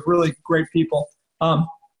innovative, really great people.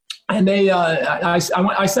 And I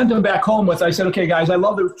sent them back home I said, okay, guys, I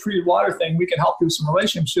love the treated water thing. We can help do some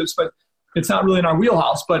relationships, but it's not really in our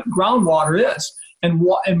wheelhouse. But groundwater is, and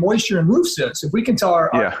moisture in roofs is. If we can tell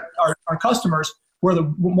our customers where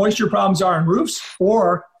the moisture problems are in roofs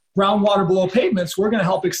or groundwater below pavements, we're going to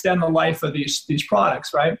help extend the life of these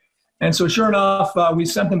products, right? And so sure enough, we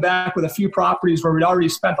sent them back with a few properties where we'd already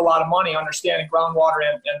spent a lot of money understanding groundwater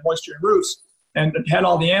and moisture in roofs and had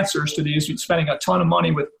all the answers to these. We'd spending a ton of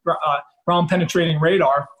money with ground penetrating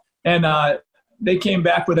radar. And they came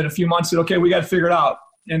back within a few months and said, okay, we got to figure it out.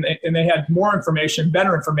 And they had more information,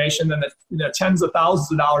 better information than the tens of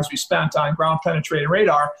thousands of dollars we spent on ground penetrating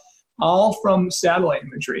radar, all from satellite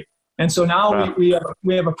imagery. And so now we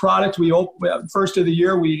have a product. First of the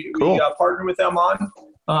year, we partnered with them on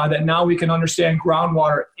that. Now we can understand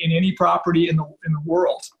groundwater in any property in the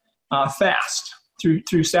world fast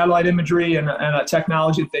through satellite imagery and a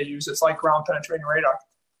technology that they use. It's like ground penetrating radar.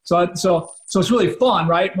 So it's really fun,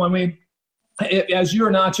 right? As you're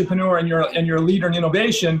an entrepreneur and you're a leader in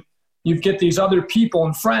innovation, you get these other people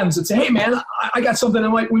and friends that say, hey man, I got something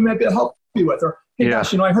we might be able to help you with, or hey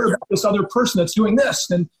gosh, I heard about this other person that's doing this.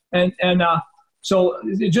 So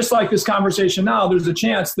just like this conversation now, there's a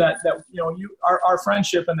chance that our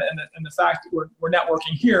friendship and the fact that we're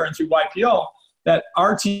networking here and through YPO, that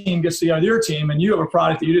our team gets together with your team, and you have a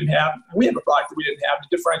product that you didn't have, and we have a product that we didn't have to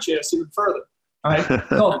differentiate us even further. All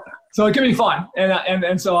right, so it can be fun,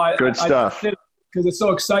 and so good stuff, because it's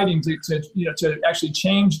so exciting to actually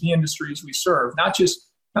change the industries we serve, not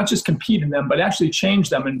just compete in them, but actually change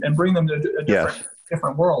them and bring them to a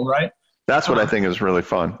different world, right? That's what I think is really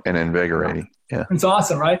fun and invigorating. Yeah, it's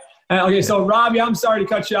awesome, right? Okay, so Robbie, I'm sorry to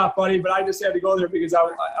cut you off, buddy, but I just had to go there because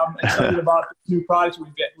I'm excited about the new products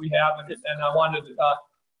we have, and I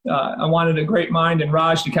wanted a great mind and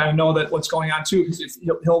Raj to kind of know that what's going on too, because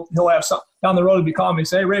he'll have some down the road to be calling me and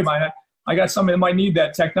say, hey, Ray, I got somebody that might need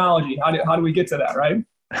that technology. How do we get to that, right?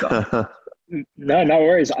 So. No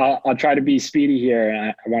worries. I'll try to be speedy here,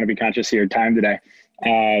 and I want to be conscious of your time today.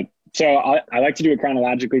 So I like to do it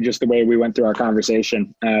chronologically, just the way we went through our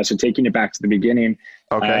conversation. So taking it back to the beginning,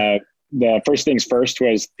 the first things first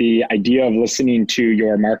was the idea of listening to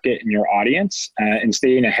your market and your audience and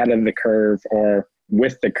staying ahead of the curve or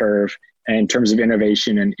with the curve in terms of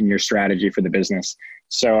innovation and in your strategy for the business.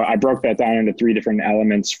 So I broke that down into 3 different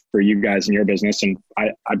elements for you guys in your business. And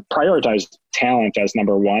I prioritized talent as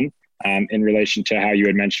number 1 in relation to how you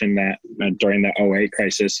had mentioned that during the 2008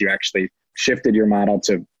 crisis, you actually shifted your model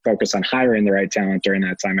to focus on hiring the right talent during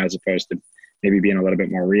that time, as opposed to maybe being a little bit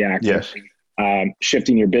more reactive. Yes.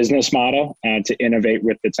 Shifting your business model to innovate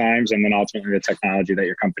with the times, and then ultimately the technology that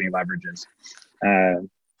your company leverages.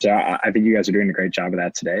 So I think you guys are doing a great job of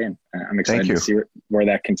that today, and I'm excited to see where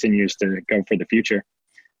that continues to go for the future.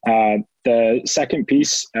 The second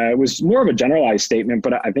piece was more of a generalized statement,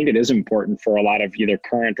 but I think it is important for a lot of either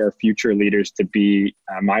current or future leaders to be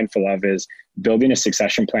mindful of, is building a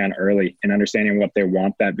succession plan early and understanding what they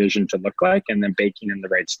want that vision to look like, and then baking in the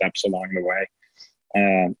right steps along the way.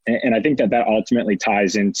 And I think that ultimately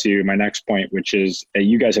ties into my next point, which is that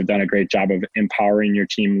you guys have done a great job of empowering your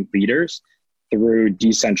team leaders through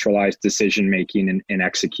decentralized decision-making and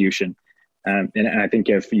execution. And I think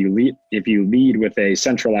if you lead with a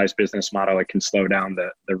centralized business model, it can slow down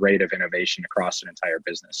the rate of innovation across an entire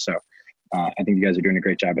business. So I think you guys are doing a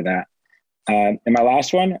great job of that. And my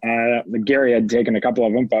last one, Gary had taken a couple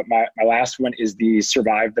of them, but my last one is the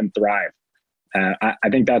survive then thrive. I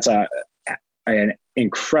think that's an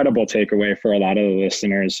incredible takeaway for a lot of the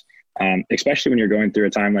listeners, especially when you're going through a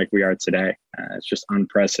time like we are today. It's just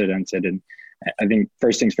unprecedented. And I think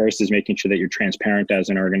first things first is making sure that you're transparent as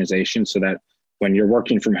an organization, so that when you're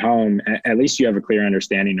working from home, at least you have a clear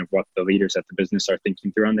understanding of what the leaders at the business are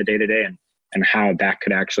thinking through on the day-to-day, and how that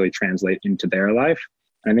could actually translate into their life.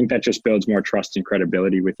 And I think that just builds more trust and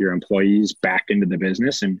credibility with your employees back into the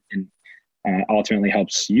business, and ultimately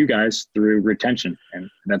helps you guys through retention. And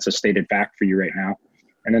that's a stated fact for you right now.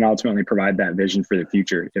 And then ultimately provide that vision for the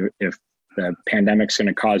future. If the pandemic's going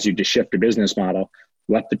to cause you to shift a business model,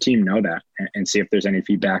 let the team know that, and see if there's any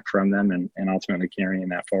feedback from them, and ultimately carrying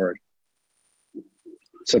that forward.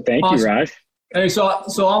 So thank you, Raj. Hey, so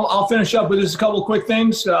I'll finish up with just a couple of quick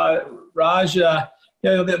things. Raj, the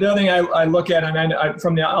other thing I look at, and I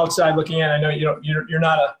from the outside looking in, I know you're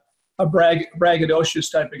not a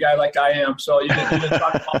braggadocious type of guy like I am. So you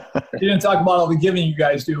didn't talk about all the giving you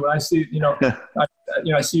guys do. I see, I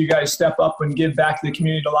see you guys step up and give back to the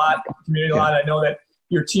community a lot. I know that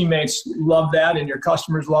your teammates love that, and your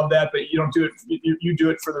customers love that, but you don't do it. You do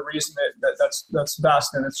it for the reason that's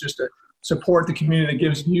best, and it's just to support the community that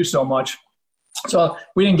gives you so much. So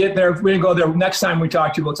we didn't get there. We didn't go there. Next time we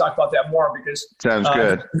talk to you, we'll talk about that more, because sounds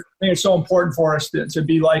good. I think it's so important for us to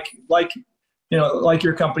be like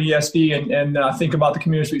your company, ESD, and think about the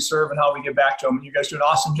communities we serve and how we give back to them. And you guys do an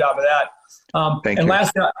awesome job of that. Thank you.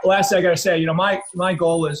 Last I got to say, my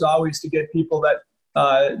goal is always to get people that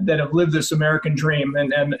have lived this American dream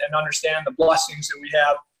and understand the blessings that we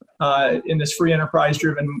have in this free enterprise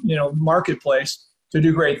driven, marketplace to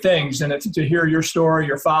do great things. And to hear your story,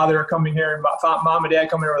 your father coming here, and mom and dad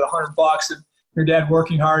coming here with $100, and your dad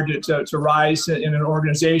working hard to rise in an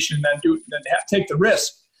organization and take the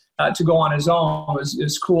risk to go on his own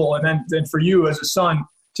is cool. And then for you as a son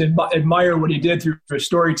to admire what he did through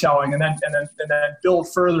storytelling, and then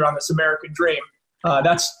build further on this American dream.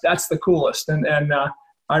 That's the coolest, and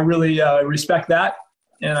I really respect that,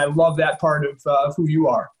 and I love that part of who you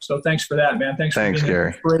are. So thanks for that, man. Thanks for being Gary.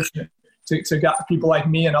 An inspiration to people like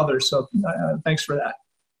me and others. So thanks for that.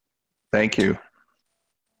 Thank you.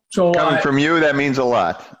 So coming from you, that means a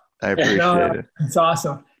lot. I appreciate it. It's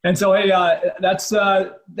awesome. And so, hey, that's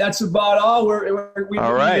about all. We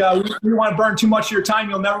want to burn too much of your time.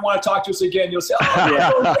 You'll never want to talk to us again. You'll say,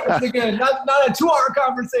 again, not a 2-hour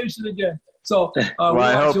conversation again. So,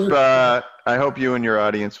 I hope you and your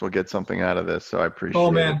audience will get something out of this. So I appreciate it. Oh,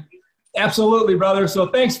 man. Absolutely, brother. So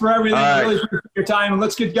thanks for everything. Right. Really appreciate your time. And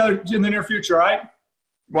let's get together in the near future, all right?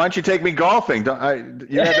 Why don't you take me golfing? You have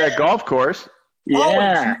that golf course.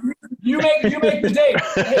 Yeah. Oh, you make the date.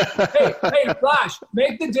 Hey, Raj,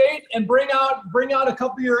 make the date and bring out a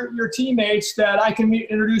couple of your teammates that I can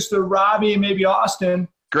introduce to Robbie and maybe Austin.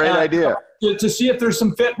 Great idea. To see if there's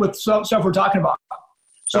some fit with stuff we're talking about.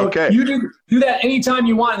 So okay. You do that anytime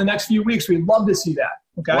you want in the next few weeks. We'd love to see that.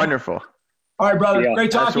 Okay. Wonderful. All right, brother. Yeah.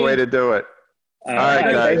 Great talking. That's the way to do it. All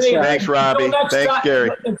right, guys. Thanks, Robbie. Thanks,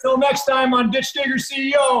 Gary. Until next time on Ditch Digger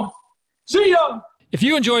CEO. See ya. If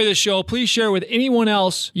you enjoy this show, please share with anyone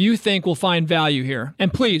else you think will find value here.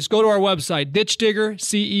 And please go to our website,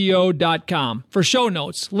 ditchdiggerceo.com, for show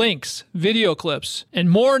notes, links, video clips, and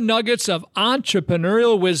more nuggets of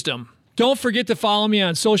entrepreneurial wisdom. Don't forget to follow me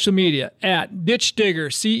on social media at Ditch Digger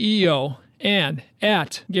CEO and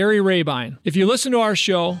at Gary Rabine. If you listen to our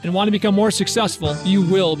show and want to become more successful, you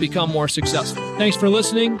will become more successful. Thanks for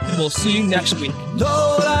listening, and we'll see you next week.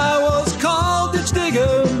 Lord, I was called Ditch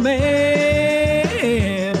Digger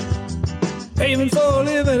man, paving for a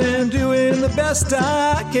living and doing the best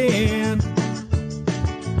I can.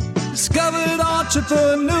 Discovered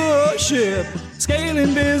entrepreneurship,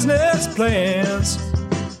 scaling business plans.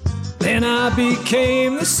 Then I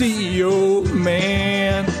became the CEO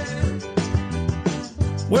man.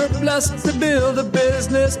 We're blessed to build a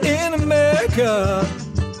business in America,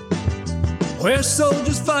 where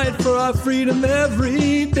soldiers fight for our freedom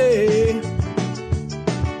every day.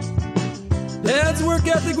 Dad's work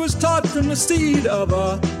ethic was taught from the seat of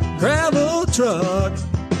a gravel truck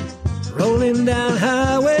rolling down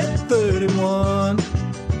Highway 31.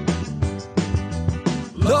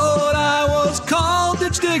 Lord, I was called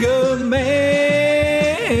ditch digger man,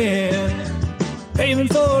 paving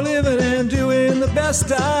for a living and doing the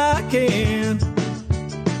best I can.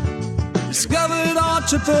 Discovered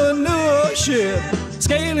entrepreneurship,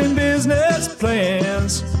 scaling business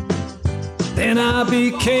plans. Then I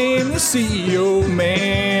became the CEO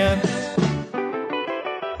man.